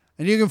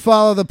 And you can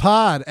follow the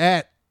pod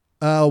at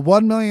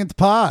 1 millionth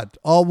pod.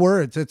 All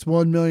words. It's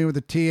 1 million with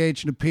a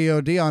TH and a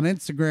POD on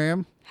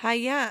Instagram.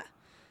 Hiya.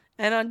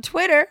 And on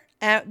Twitter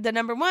at the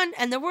number 1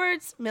 and the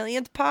words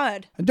millionth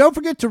pod. And don't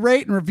forget to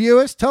rate and review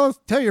us. Tell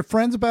your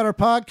friends about our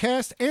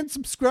podcast and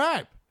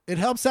subscribe. It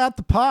helps out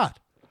the pod.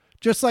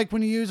 Just like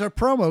when you use our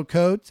promo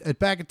codes at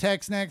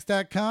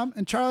backattacksnacks.com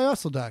and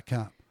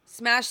charliehustle.com.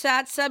 Smash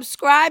that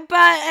subscribe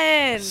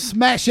button.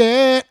 Smash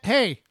it.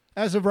 Hey,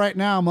 as of right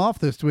now, I'm off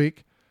this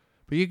week.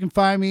 But you can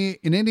find me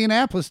in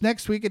Indianapolis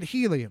next week at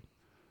Helium,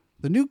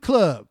 the new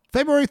club,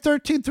 February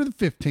 13th through the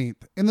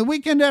 15th. And the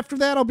weekend after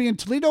that, I'll be in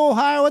Toledo,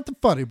 Ohio at the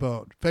Funny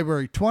Bone,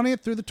 February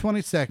 20th through the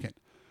 22nd.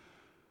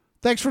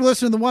 Thanks for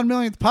listening to the 1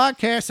 millionth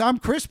podcast. I'm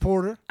Chris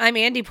Porter. I'm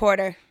Andy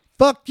Porter.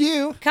 Fuck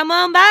you. Come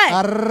on by.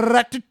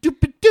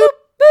 Arra-tu-tu-pu-doop.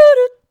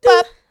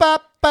 Bop,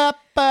 bop, bop,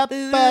 bop,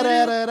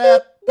 ba-da-da-da,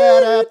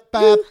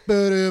 ba-da-bop,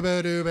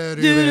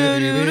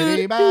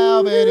 ba-doo-ba-doo-ba-doo-ba-doo-ba-doo,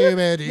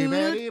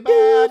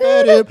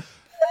 ba-doo-ba-doo-ba-doo-ba-doo.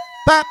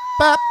 Bop,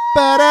 bop,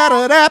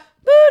 ba-da-da-da,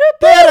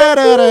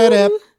 da-da-da-da-da.